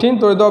অনুদ্বায়ী কঠিন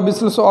তড়িৎ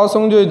অবিশ্লেষ্য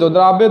অসংযোজিত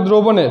দ্রাবে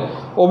দ্রবণের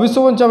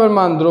অভিস্রবণ চাপের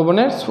মান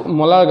দ্রবণের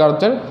মোলার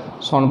গারত্বের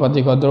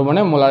সমানুপাতিক হয়,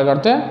 দ্রবণের মোলার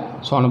গারত্বের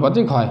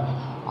সমানুপাতিক হয়।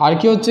 আর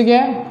কি হচ্ছে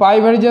গিয়ে পাই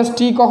ভ্যারিজাস T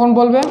কখন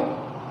বলবে,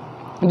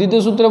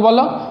 দ্বিতীয় সূত্রে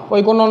বলো,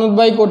 ওই কোনো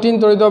অনুদ্বায়ী কঠিন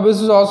তড়িৎ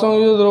অবিশ্লেষ্য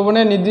অসংযোজিত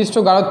দ্রবণের নির্দিষ্ট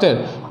গারত্বের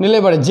নিলে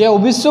পারে যে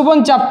অভিস্রবণ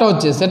চাপটা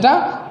হচ্ছে সেটা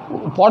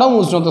পরম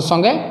উষ্ণতার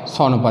সঙ্গে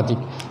সমানুপাতিক।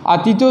 আর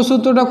তৃতীয়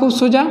সূত্রটা খুব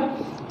সোজা,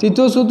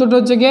 তৃতীয় সূত্রটা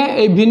হচ্ছে গিয়ে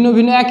এই ভিন্ন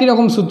ভিন্ন একই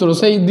রকম সূত্র,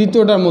 সেই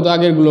দ্বিতীয়টার মতো,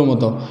 আগেরগুলোর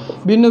মতো,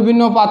 ভিন্ন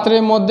ভিন্ন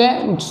পাত্রের মধ্যে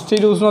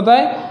স্থির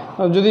উষ্ণতায়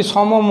যদি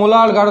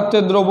সমমোলার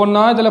গারত্বের দ্রবণ না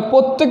হয় তাহলে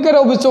প্রত্যেকের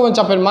অভিস্রবণ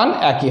চাপের মান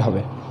একই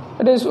হবে,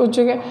 এটা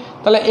হচ্ছে গিয়ে।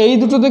 তাহলে এই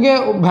দুটো থেকে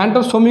ভ্যান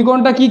হফ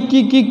সমীকরণটা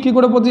কী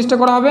করে প্রতিষ্ঠা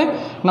করা হবে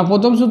না,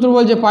 প্রথম সূত্র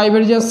বলছে পাই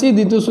ভ্যারিজাস C,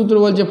 দ্বিতীয় সূত্র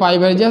বলছে পাই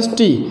ভ্যারিজাস T,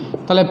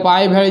 তাহলে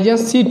পাই ভ্যারিজাস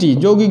CT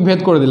যৌগিক ভেদ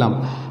করে দিলাম,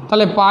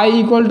 তাহলে পাই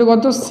ইকুয়াল টু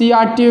কত,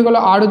 CRT হয়ে গেল,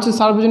 আর হচ্ছে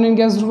সার্বজনীন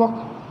গ্যাস ধ্রুবক,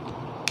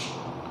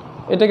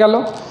 এটা গেল।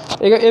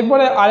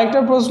 এরপরে আরেকটা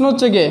প্রশ্ন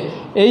হচ্ছে গিয়ে,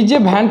 এই যে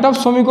ভ্যান হফ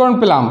সমীকরণ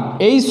পেলাম,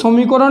 এই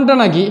সমীকরণটা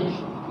নাকি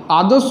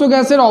আদর্শ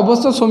গ্যাসের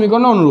অবস্থা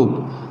সমীকরণ অনুরূপ।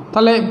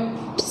 তাহলে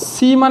C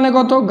মানে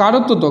কত,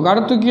 গাঢ়ত্ব, তো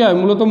গাঢ়ত্ব কী হয়,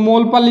 মূলত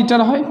মোল পার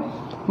লিটার হয়,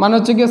 মানে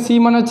হচ্ছে গিয়ে C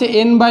মানে হচ্ছে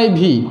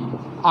N/V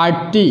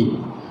RT,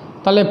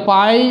 তাহলে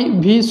পাই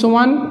V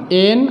সমান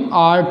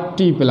NRT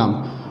পেলাম।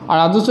 আর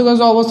আদর্শ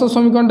গ্যাসের অবস্থা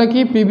সমীকরণটা কি,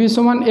 PV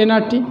সমান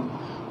nRT।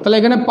 তাহলে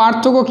এখানে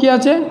পার্থক্য কী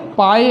আছে?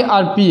 পাই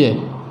আর পিএ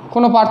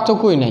কোনো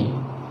পার্থক্যই নেই,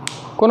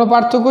 কোনো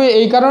পার্থক্যই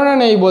এই কারণে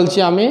নেই বলছি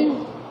আমি,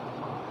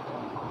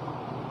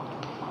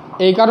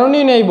 এই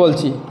কারণেই নেই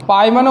বলছি।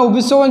 পাই মানে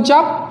অভিস্রবণ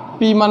চাপ,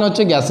 পি মানে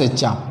হচ্ছে গ্যাসের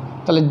চাপ,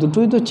 তাহলে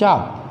দুটোই তো চাপ,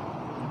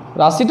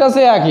 রাশিটা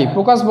সে একই,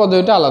 প্রকাশ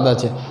পদ্ধতিটা আলাদা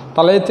আছে।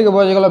 তাহলে এর থেকে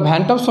বোঝা গেল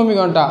ভ্যান টপ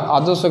সমীকরণটা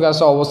আদর্শ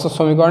গ্যাসের অবস্থা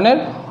সমীকরণের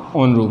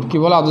অনুরূপ। কী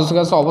বলো? আদর্শ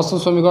গ্যাসের অবস্থা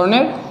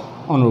সমীকরণের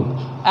অনুরূপ।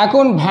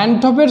 এখন ভ্যান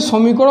টপের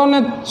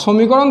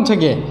সমীকরণ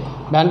থেকে,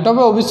 ভ্যান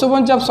টপের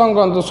অভিস্রবণ চাপ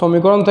সংক্রান্ত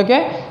সমীকরণ থেকে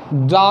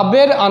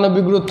দ্রাবের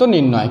আণবিক গুরুত্ব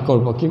নির্ণয়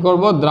করব। কি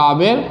করব?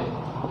 দ্রাবের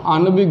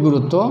আণবিক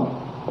গুরুত্ব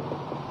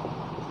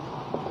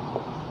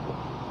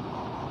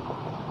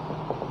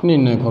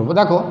নির্ণয় করব।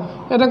 দেখো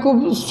এটা খুব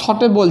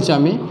শর্টে বলছি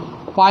আমি,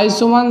 পাই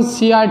সমান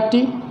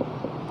সিআরটি,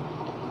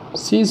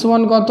 সি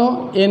সমান কত?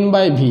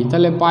 n/v,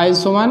 তাহলে পাই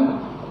সমান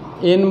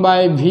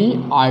n/v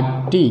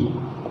RT।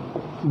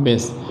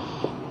 বেশ,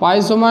 পাই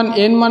সমান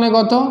n মানে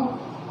কত?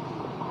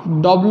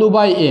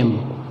 W/m,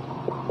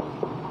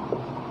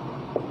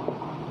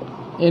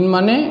 n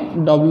মানে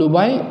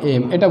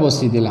W/m, এটা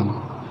বসিয়ে দিলাম।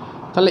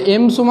 তাহলে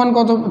m সমান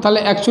কত? তাহলে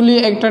অ্যাকচুয়ালি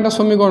একটা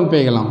সমীকরণ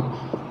পেয়ে গেলাম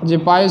যে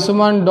পাই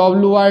সমান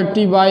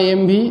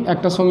WRT/mv,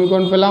 একটা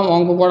সমীকরণ পেলাম,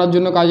 অঙ্ক করার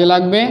জন্য কাজে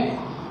লাগবে,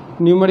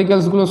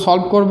 নিউমেরিক্যালসগুলো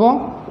সলভ করব।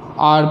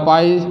 আর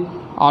পাই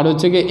আর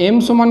হচ্ছে কি m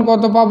সমান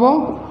কত পাবো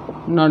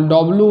না?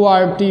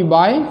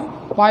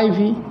 WRT/πv,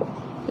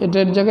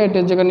 এটার জায়গায়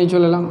নিয়ে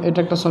চলে এলাম, এটা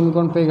একটা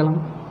সমীকরণ পেয়ে গেলাম।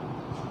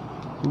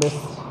 বেশ,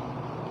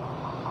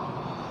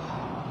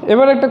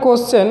 এবার একটা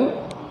কোশ্চেন,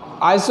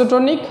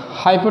 আইসোটোনিক,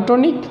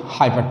 হাইপোটোনিক,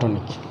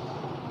 হাইপারটোনিক।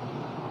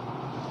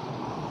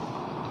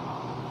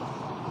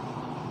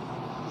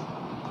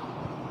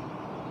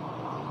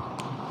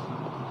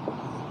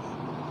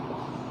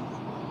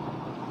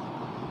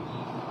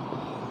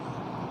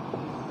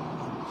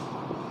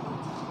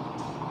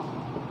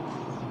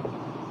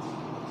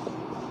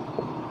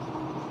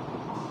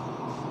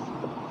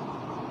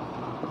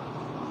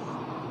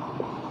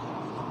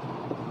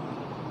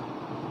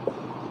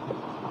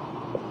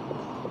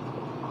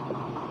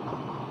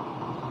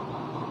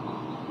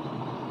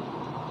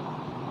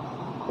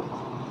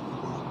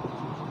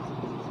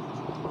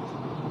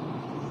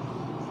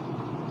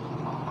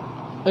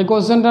 এই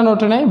কোশ্চেনটা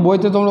নোটে নেই,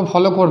 বইতে তোমরা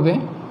ফলো করবে।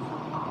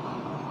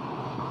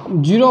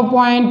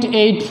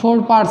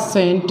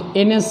 0.84%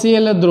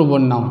 NaCl এর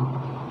দ্রবণ নাও,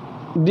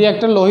 দিয়ে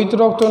একটা লোহিত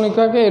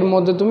রক্তকণিকাকে এর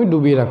মধ্যে তুমি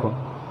ডুবিয়ে রাখো।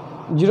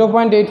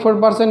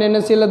 0.84%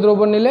 NaCl এর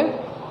দ্রবণ নিলে,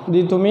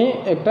 দিয়ে তুমি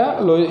একটা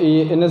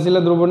NaCl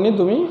এর দ্রবণ নিয়ে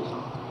তুমি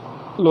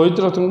লোহিত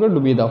রক্তকণিকা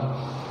ডুবিয়ে দাও।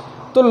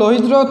 তো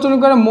লোহিত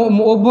রক্তকণিকার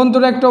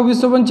অভ্যন্তরে একটা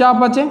অভিস্রবণ চাপ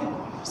আছে,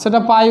 সেটা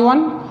π1,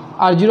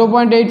 আর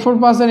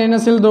 0.84%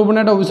 NaCl দ্রবণে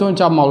একটা অভিস্রবণ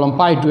চাপ মাপলাম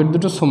π2, এর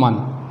দুটো সমান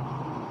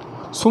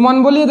সমান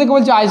বলিয়ে দেখে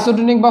বলছে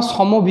আইসোটোনিক বা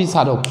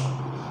সমভিসারক।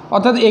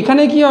 অর্থাৎ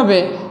এখানে কি হবে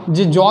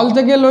যে জল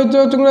থেকে লোহিত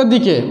রক্তকণিকার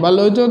দিকে বা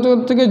লোহিত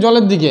রক্তকণিকা থেকে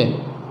জলের দিকে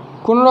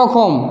কোনো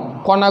রকম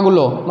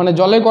কণাগুলো মানে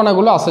জলের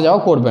কণাগুলো আসা যাওয়া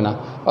করবে না,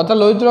 অর্থাৎ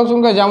লোহিত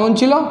রক্তকণিকা যেমন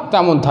ছিল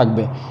তেমন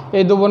থাকবে।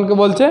 এই দ্রবণকে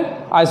বলছে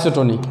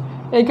আইসোটোনিক।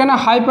 এইখানে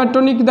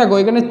হাইপারটোনিক, দেখো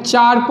এখানে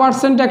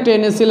 4% একটা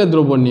NaCl এর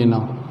দ্রবণ নিয়ে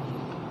নাও,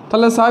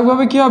 তাহলে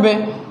স্বাভাবিকভাবে কী হবে?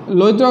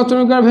 লোহিত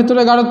রক্তকণিকার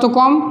ভেতরে গাঢ়ত্ব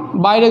কম,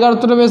 বাইরে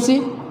গাঢ়ত্বটা বেশি,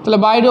 তাহলে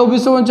বাইরে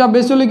অভিস্রবণ চাপ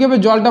বেশি হলে কী হবে?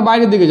 জলটা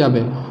বাইরের দিকে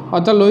যাবে,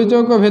 অর্থাৎ লোহিত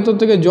রক্তকণিকার ভেতর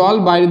থেকে জল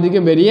বাইরের দিকে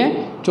বেরিয়ে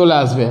চলে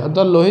আসবে,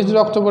 অর্থাৎ লোহিত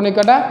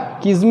রক্তকণিকাটা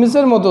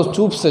কিশমিশের মতো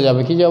চুপসে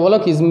যাবে। কী যাবে বলো?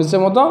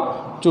 কিশমিশের মতো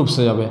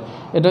চুপসে যাবে।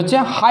 এটা হচ্ছে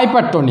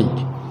হাইপারটোনিক।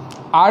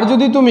 আর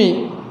যদি তুমি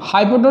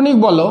হাইপোটোনিক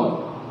বলো,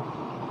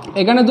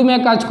 এখানে তুমি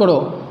এক কাজ করো,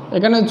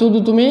 এখানে শুধু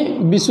তুমি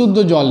বিশুদ্ধ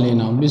জল নিয়ে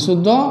নাও,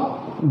 বিশুদ্ধ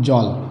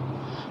জল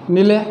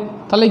নিলে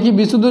তাহলে কি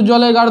বিশুদ্ধ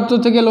জলের গাঢ়ত্ব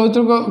থেকে লোহিত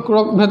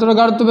ভেতরে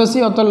গাঢ়ত্ব বেশি,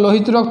 অর্থাৎ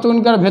লোহিত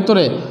রক্তকণিকার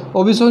ভেতরে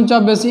অভিস্রবণ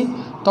চাপ বেশি,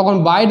 তখন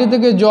বাইরে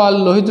থেকে জল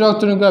লোহিত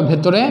রক্তকণিকার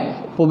ভেতরে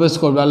প্রবেশ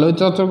করবে, আর লোহিত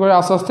রক্তকণিকা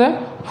আস্তে আস্তে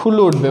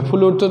ফুলে উঠবে,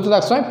 ফুলে উঠতে উঠতে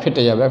একসময়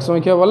ফেটে যাবে, একসময়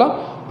কী বলো?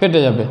 ফেটে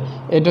যাবে।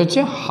 এটা হচ্ছে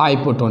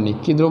হাইপোটোনিক।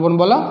 কী দ্রবণ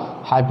বলো?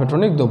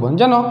 হাইপোটোনিক দ্রবণ।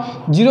 জানো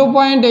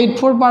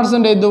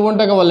 0.84% এই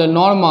দ্রবণটাকে বলে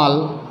নর্মাল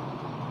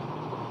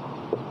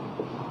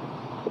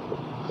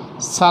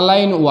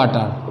স্যালাইন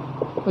ওয়াটার।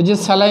 ওই যে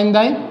স্যালাইন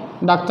দেয়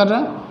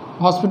ডাক্তাররা,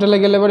 হসপিটালে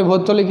গেলে এবারে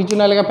ভর্তি হলে কিছু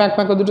না লেগে প্যাক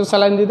প্যাকে দুটো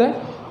স্যালাইন দিয়ে দেয়,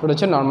 ওটা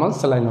হচ্ছে নর্মাল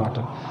স্যালাইন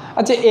ওয়াটার।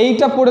 আচ্ছা,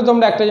 এইটা পড়ে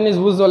তোমরা একটা জিনিস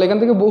বুঝতে পারলে, এখান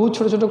থেকে বহু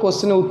ছোটো ছোটো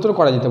কোশ্চেনের উত্তর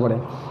করা যেতে পারে।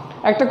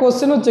 একটা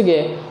কোশ্চেন হচ্ছে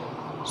গিয়ে,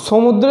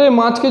 সমুদ্রের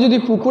মাছকে যদি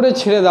পুকুরে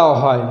ছেড়ে দেওয়া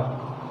হয়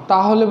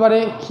তাহলে এবারে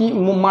কি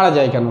মারা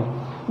যায় কেন?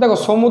 দেখো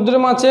সমুদ্রের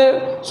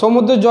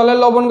জলের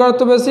লবণ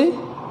গাঢ়ত্ব বেশি,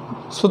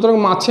 সুতরাং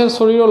মাছের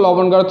শরীরেও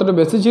লবণ গাঢ়ত্বটা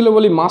বেশি ছিল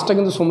বলে মাছটা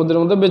কিন্তু সমুদ্রের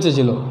মধ্যে বেঁচে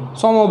ছিল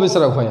সম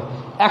অভিসারক হয়ে।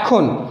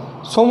 এখন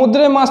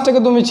সমুদ্রের মাছটাকে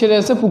তুমি ছেড়ে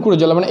এসে পুকুরে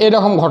জলে, মানে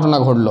এরকম ঘটনা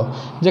ঘটলো,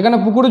 যেখানে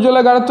পুকুরের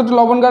জলের গাঢ়ত্বটা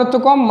লবণ গাঢ়ত্ব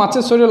কম,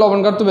 মাছের শরীরে লবণ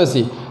গাঢ়ত্ব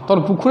বেশি,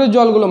 তখন পুকুরের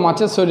জলগুলো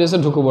মাছের শরীরে এসে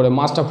ঢুকে পড়ে,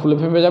 মাছটা ফুলে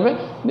ফেপে যাবে,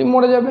 দিয়ে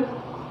মরে যাবে।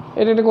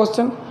 এটা একটা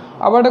কোশ্চেন।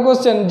 আবার একটা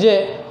কোশ্চেন যে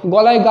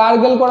গলায়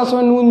গার্গেল করার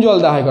সময় নুন জল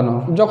দেওয়া হয় কেন?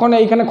 যখন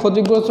এইখানে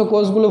ক্ষতিগ্রস্ত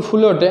কোষগুলো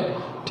ফুলে ওঠে,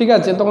 ঠিক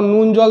আছে, তখন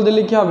নুন জল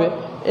দিলে কী হবে?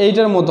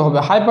 এইটার মতো হবে,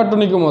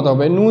 হাইপারটোনিকের মতো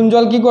হবে। নুন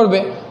জল কি করবে?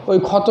 ওই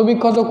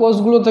ক্ষতবিক্ষত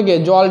কোষগুলো থেকে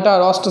জলটা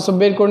রসটা সব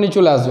বের করে নিয়ে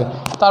চলে আসবে,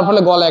 তার ফলে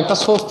গলায় একটা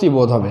স্বস্তি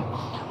বোধ হবে।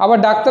 আবার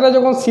ডাক্তাররা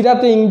যখন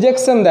শিরাতে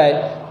ইঞ্জেকশন দেয়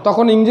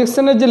তখন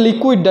ইঞ্জেকশনের যে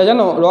লিকুইডটা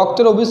জানো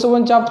রক্তের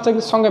অভিশোভন চাপ থেকে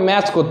সঙ্গে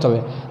ম্যাচ করতে হবে,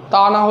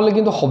 তা না হলে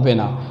কিন্তু হবে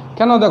না।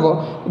 কেন দেখো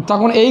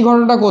তখন এই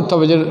ঘটনাটা করতে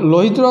হবে যে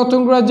লোহিত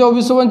রক্তকণিকার যে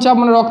অভিশোভন চাপ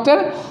মানে রক্তের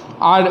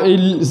আর এই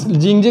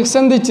যে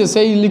ইঞ্জেকশন দিচ্ছে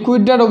সেই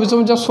লিকুইডটার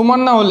অভিশোভন চাপ সমান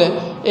না হলে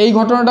এই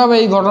ঘটনাটা বা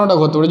এই ঘটনাটা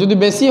ঘটতে পারে। যদি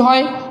বেশি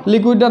হয়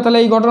লিকুইডটা তাহলে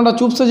এই ঘটনাটা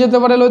চুপসে যেতে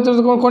পারে লোহিত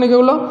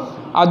কণিকাগুলো,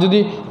 আর যদি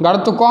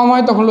গাঢ়ত্ব কম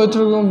হয় তখন লোহিত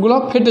কণিকাগুলো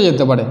ফেটে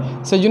যেতে পারে।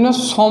 সেই জন্য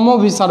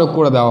সমভিসারক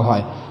করে দেওয়া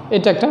হয়।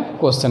 এটা একটা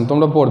কোশ্চেন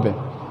তোমরা পড়বে।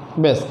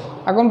 বেশ,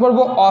 এখন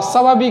পড়বো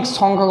অস্বাভাবিক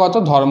সংখ্যাগত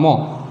ধর্ম।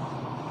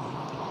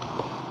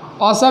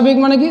 অস্বাভাবিক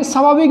মানে কি?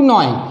 স্বাভাবিক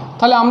নয়।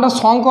 তাহলে আমরা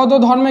সংখ্যাগত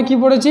ধর্মে কি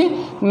পড়েছি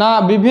না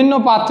বিভিন্ন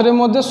পাত্রের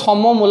মধ্যে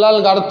সমমূলাল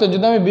গাঢ়ত্বের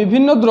যদি আমি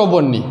বিভিন্ন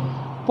দ্রবণ নিই,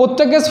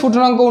 প্রত্যেকের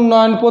স্ফুটনাঙ্ক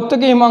উন্নয়ন,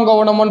 প্রত্যেকে হিমাঙ্ক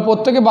অবনমন,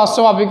 প্রত্যেকে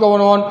বাষ্পভাবিক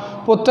অবনমন,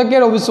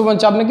 প্রত্যেকের অভিশোভন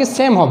চাপ নাকি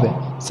সেম হবে,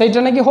 সেইটা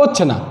নাকি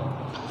হচ্ছে না।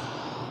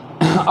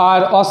 আর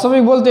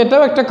অস্বাভাবিক বলতে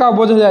এটাও একটা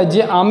বোঝা যায়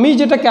যে আমি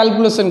যেটা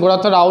ক্যালকুলেশন করি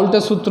অর্থাৎ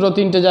রাউল্টের সূত্র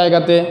 3টে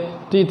জায়গাতে,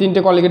 3টে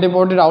কোয়ালিটেটিভ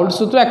প্রপার্টি রাউল্ট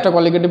সূত্র, একটা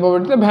কোয়ালিটেটিভ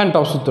প্রপার্টিতে ভ্যান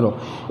টপ সূত্র,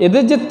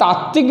 এদের যে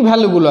তাত্ত্বিক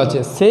ভ্যালুগুলো আছে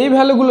সেই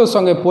ভ্যালুগুলোর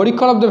সঙ্গে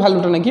পরীক্ষালব্ধ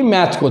ভ্যালুটা নাকি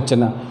ম্যাচ করছে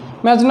না।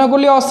 ম্যাচ না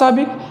করলে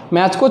অস্বাভাবিক।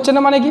 ম্যাচ করছে না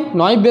মানে কি?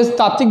 নয় বেশ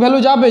তাত্ত্বিক ভ্যালু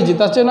যা পেয়েছি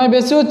তার চেয়ে নয়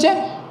বেশি হচ্ছে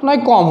নয়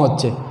কম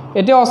হচ্ছে,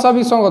 এটা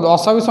অস্বাভাবিক সংগত।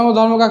 অস্বাভাবিক সংগত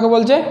ধর্ম কাকে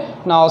বলছে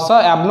না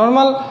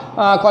অ্যাবনর্মাল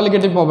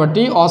কোয়ালিটেটিভ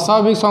প্রপার্টি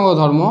অস্বাভাবিক সংগত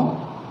ধর্ম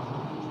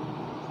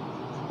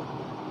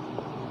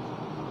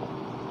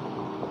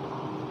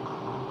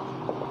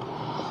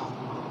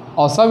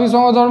অস্বাভাবিক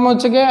সংগত ধর্ম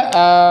হচ্ছে গিয়ে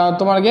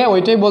তোমাকে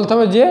ওইটাই বলতে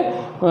হবে যে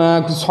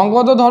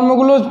সংগত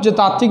ধর্মগুলো যে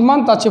তাত্ত্বিক মান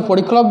তার চেয়ে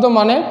পরীক্ষালব্ধ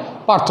মানে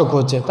পার্থক্য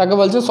হচ্ছে, তাকে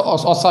বলছে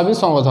অস্বাভাবিক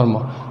সংগত ধর্ম।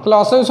 তাহলে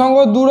অস্বাভাবিক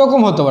সংগত দু রকম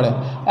হতে পারে,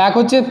 এক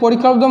হচ্ছে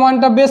পরীক্ষালব্ধ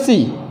মানটা বেশি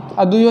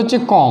আর দুই হচ্ছে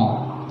কম।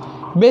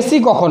 বেশি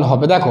কখন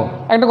হবে? দেখো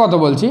একটা কথা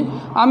বলছি,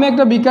 আমি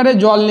একটা বিকারে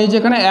জল নিয়েছি,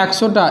 এখানে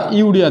 100টা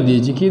ইউরিয়া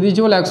দিয়েছি। কী দিয়েছি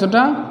বলে?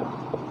 100টা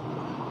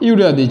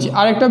ইউরিয়া দিয়েছি।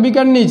 আর একটা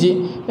বিকার নিয়েছি,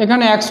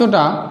 এখানে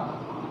 100টা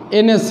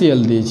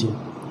NaCl দিয়েছি,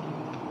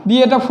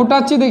 দিয়ে এটা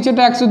ফোটাচ্ছি, দেখছি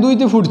এটা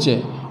 102তে ফুটছে,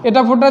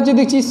 এটা ফোটাচ্ছি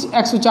দেখছি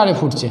 104-এ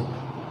ফুটছে।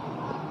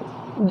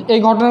 এই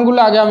ঘটনাগুলো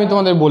আগে আমি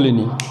তোমাদের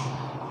বলিনি।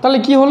 তাহলে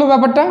কি হলো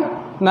ব্যাপারটা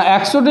না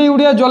 100টা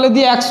ইউরিয়া জলে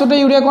দিয়ে 100টা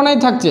ইউরিয়া কণাই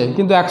থাকছে,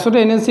 কিন্তু 100টা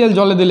NaCl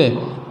জলে দিলে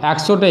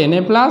 100টা Na+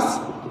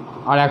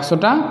 আর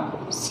 100টা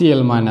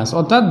Cl-,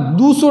 অর্থাৎ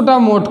 200টা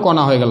মোট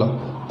কণা হয়ে গেল।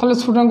 তাহলে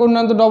স্ফুটনাঙ্ক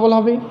উন্নয়ন তো ডবল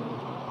হবেই।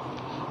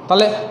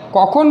 তাহলে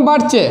কখন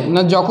বাড়ছে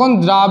না যখন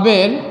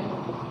দ্রাবের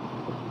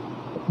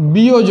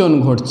বিয়োজন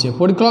ঘটছে।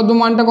 পরীক্ষালব্ধ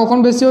মানটা কখন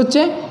বেশি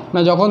হচ্ছে না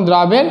যখন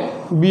দ্রাবের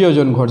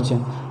বিয়োজন ঘটছে।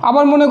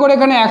 আবার মনে করে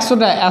এখানে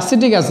 100টা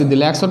অ্যাসিটিক অ্যাসিড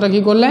দিলে, 100টা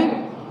কী করলে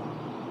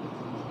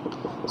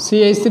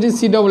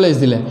CH3CH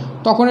দিলে,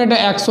 তখন এটা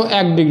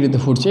 101 ডিগ্রিতে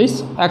ফুটছে,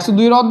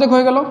 102-এর অর্ধেক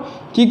হয়ে গেল।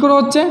 কী করে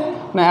হচ্ছে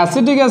না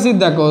অ্যাসিটিক অ্যাসিড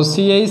দেখো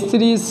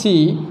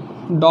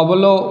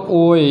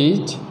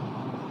CH3COOH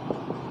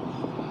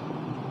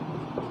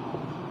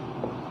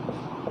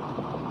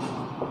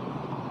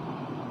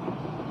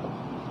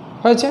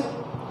হয়েছে।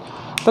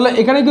 তাহলে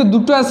এখানে কি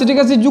দুটো অ্যাসিটিক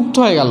অ্যাসিড যুক্ত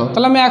হয়ে গেল,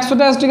 তাহলে আমি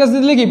 100টা অ্যাসিটিক অ্যাসিড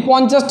দিলে কি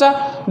 50টা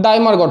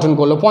ডাইমার গঠন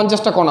করলো,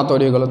 50টা কণা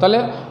তৈরি হয়ে গেলো। তাহলে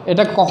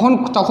এটা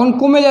তখন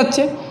কমে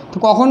যাচ্ছে। তো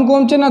কখন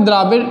কমছে না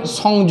দ্রাবের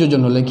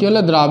সংযোজন হলে। কী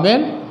হলে? দ্রাবের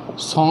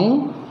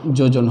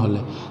সংযোজন হলে।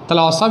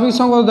 তাহলে অস্বাভাবিক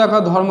সংগত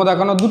ধর্ম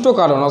দেখানো দুটো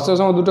কারণ। অস্বাভাবিক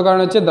সংগত দুটো কারণ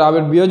হচ্ছে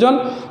দ্রাবের বিয়োজন।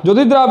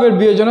 যদি দ্রাবের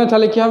বিয়োজন হয়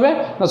তাহলে কী হবে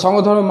না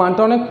সংগত ধর্মের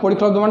মানটা অনেক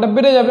পরীক্ষালব্ধ মানটা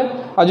বেড়ে যাবে।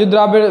 আর যদি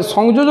দ্রাবের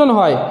সংযোজন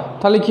হয়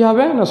তাহলে কী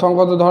হবে না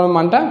সংগত ধর্মের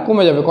মানটা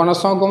কমে যাবে, কণার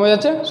সংখ্যা কমে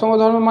যাচ্ছে, সংগত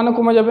ধর্মের মানও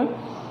কমে যাবে।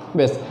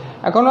 বেশ,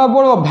 এখন আমরা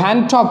পড়বো van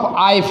top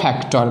I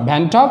factor.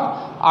 Van top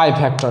I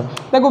factor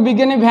দেখো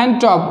বিজ্ঞানী ভ্যান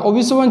টপ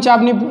অভিশোভন চাপ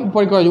নিয়ে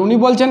পরীক্ষা করেছে। উনি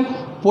বলছেন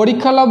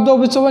পরীক্ষালব্ধ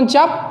অভিশোভন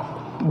চাপ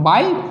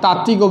বাই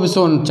তাত্ত্বিক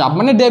অভিশোভন চাপ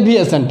মানে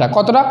ডেভিয়েশনটা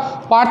কতটা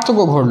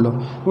পার্থক্য ঘটলো।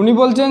 উনি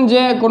বলছেন যে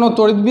কোনো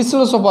তড়িৎ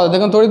বিশ্লেষ্য পদার্থ,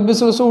 দেখুন তড়িৎ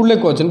বিশ্লেষ্য উল্লেখ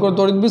করছেন, কোনো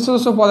তড়িৎ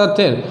বিশ্লেষ্য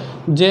পদার্থের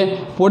যে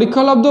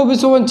পরীক্ষালব্ধ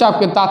অভিশোভন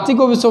চাপকে তাত্ত্বিক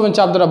অভিশোভন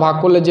চাপ দ্বারা ভাগ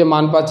করলে যে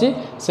মান পাচ্ছি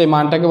সেই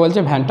মানটাকে বলছে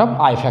ভ্যান টপ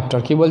আই ফ্যাক্টর।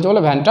 কী বলছে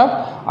বলে? ভ্যান টপ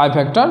আই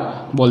ফ্যাক্টর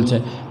বলছে।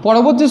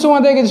 পরবর্তী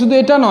সময় দেখে শুধু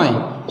এটা নয়,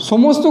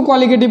 সমস্ত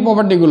কোয়ালিটেটিভ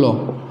প্রপার্টিগুলো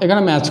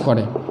এখানে ম্যাচ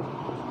করে।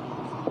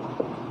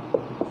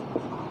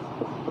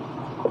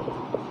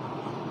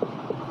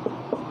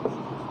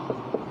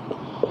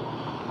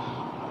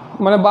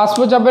 মানে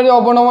বাষ্পচাপের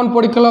অবনমন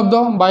পরীক্ষালব্ধ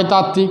বাই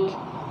তাত্ত্বিক,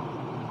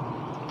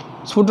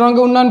 স্ফুটনাঙ্ক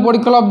উন্নয়ন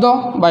পরীক্ষালব্ধ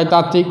বাই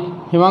তাত্ত্বিক,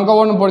 হিমাঙ্ক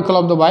অবনমন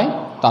পরীক্ষালব্ধ বাই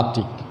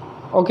তাত্ত্বিক।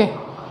 ওকে,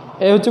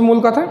 এই হচ্ছে মূল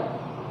কথা।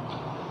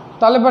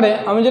 তাহলে পরে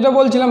আমি যেটা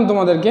বলছিলাম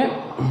তোমাদেরকে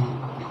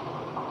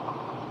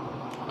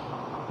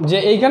যে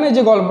এইখানে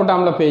যে গল্পটা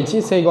আমরা পেয়েছি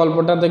সেই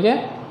গল্পটা থেকে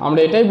আমরা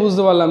এটাই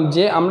বুঝতে পারলাম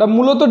যে আমরা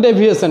মূলত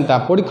ডেভিয়েশনটা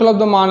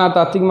পরীক্ষালব্ধ মান আর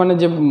তাত্ত্বিক মানে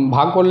যে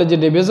ভাগ করলে যে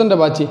ডেভিয়েশনটা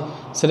পাচ্ছি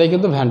সেটাই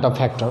কিন্তু ভ্যান টপ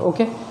ফ্যাক্টর।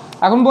 ওকে,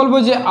 এখন বলবো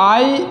যে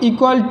I =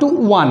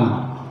 1।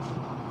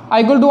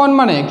 I = 1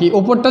 মানে কি?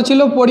 ওপরটা ছিল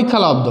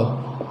পরীক্ষালব্ধ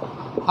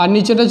আর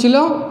নিচেটা ছিল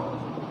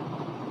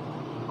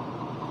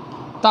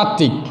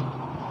তাত্ত্বিক।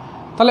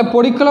 তাহলে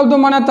পরীক্ষালব্ধ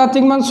মান আর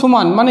তাত্ত্বিক মান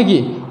সমান মানে কি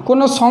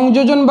কোনো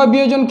সংযোজন বা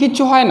বিয়োজন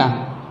কিচ্ছু হয় না,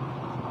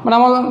 মানে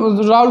আমার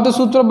রাউল্টের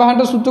সূত্র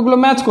ব্যান্ডের সূত্রগুলো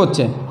ম্যাচ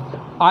করছে।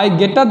 I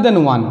greater than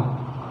 1,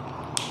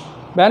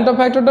 ব্যান্ডের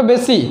ফ্যাক্টরটা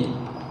বেশি,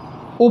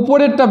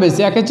 উপরেরটা বেশি,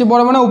 একের চেয়ে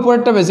বড় মানে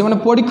উপরেরটা বেশি, মানে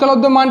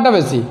পরীক্ষালব্ধ মানটা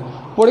বেশি।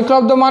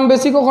 পরীক্ষালব্ধ মান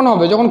বেশি কখন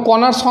হবে? যখন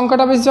কণার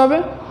সংখ্যাটা বেশি হবে।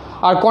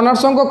 আর কণার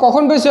সংখ্যা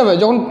কখন বেশি হবে?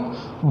 যখন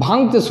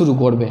ভাঙতে শুরু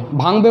করবে।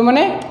 ভাঙবে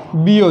মানে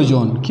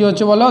বিয়োজন। কি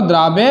হচ্ছে বলো?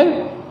 দ্রাবের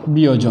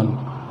বিয়োজন।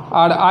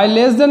 আর I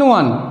less than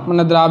 1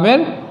 মানে দ্রাবের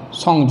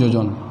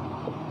সংযোজন।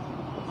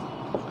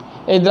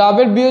 এই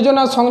দ্রাবের বিয়োজন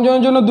আর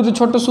সংযোজনের জন্য দুটো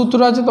ছোট্ট সূত্র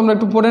আছে, তোমরা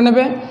একটু পড়ে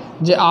নেবে,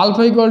 যে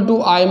আলফা ইকুয়াল টু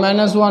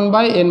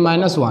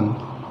I-1/n-1,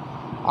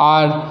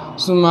 আর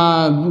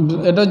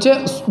এটা হচ্ছে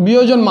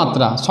বিয়োজন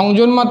মাত্রা,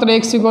 সংযোজন মাত্রা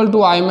x ইকুয়াল টু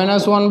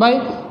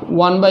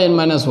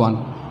I-1/1/n-1।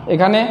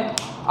 এখানে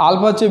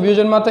আলফা হচ্ছে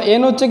বিয়োজন মাত্রা,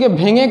 n হচ্ছে কি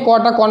ভেঙে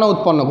কটা কণা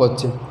উৎপন্ন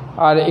করছে,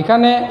 আর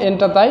এখানে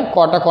nটা তাই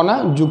কটা কণা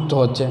যুক্ত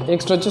হচ্ছে,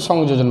 এক্সটা হচ্ছে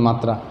সংযোজন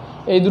মাত্রা।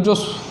 এই দুটো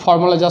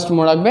ফর্মুলা জাস্ট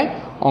মনে রাখবে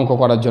অঙ্ক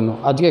করার জন্য।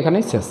 আজকে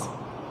এখানেই শেষ।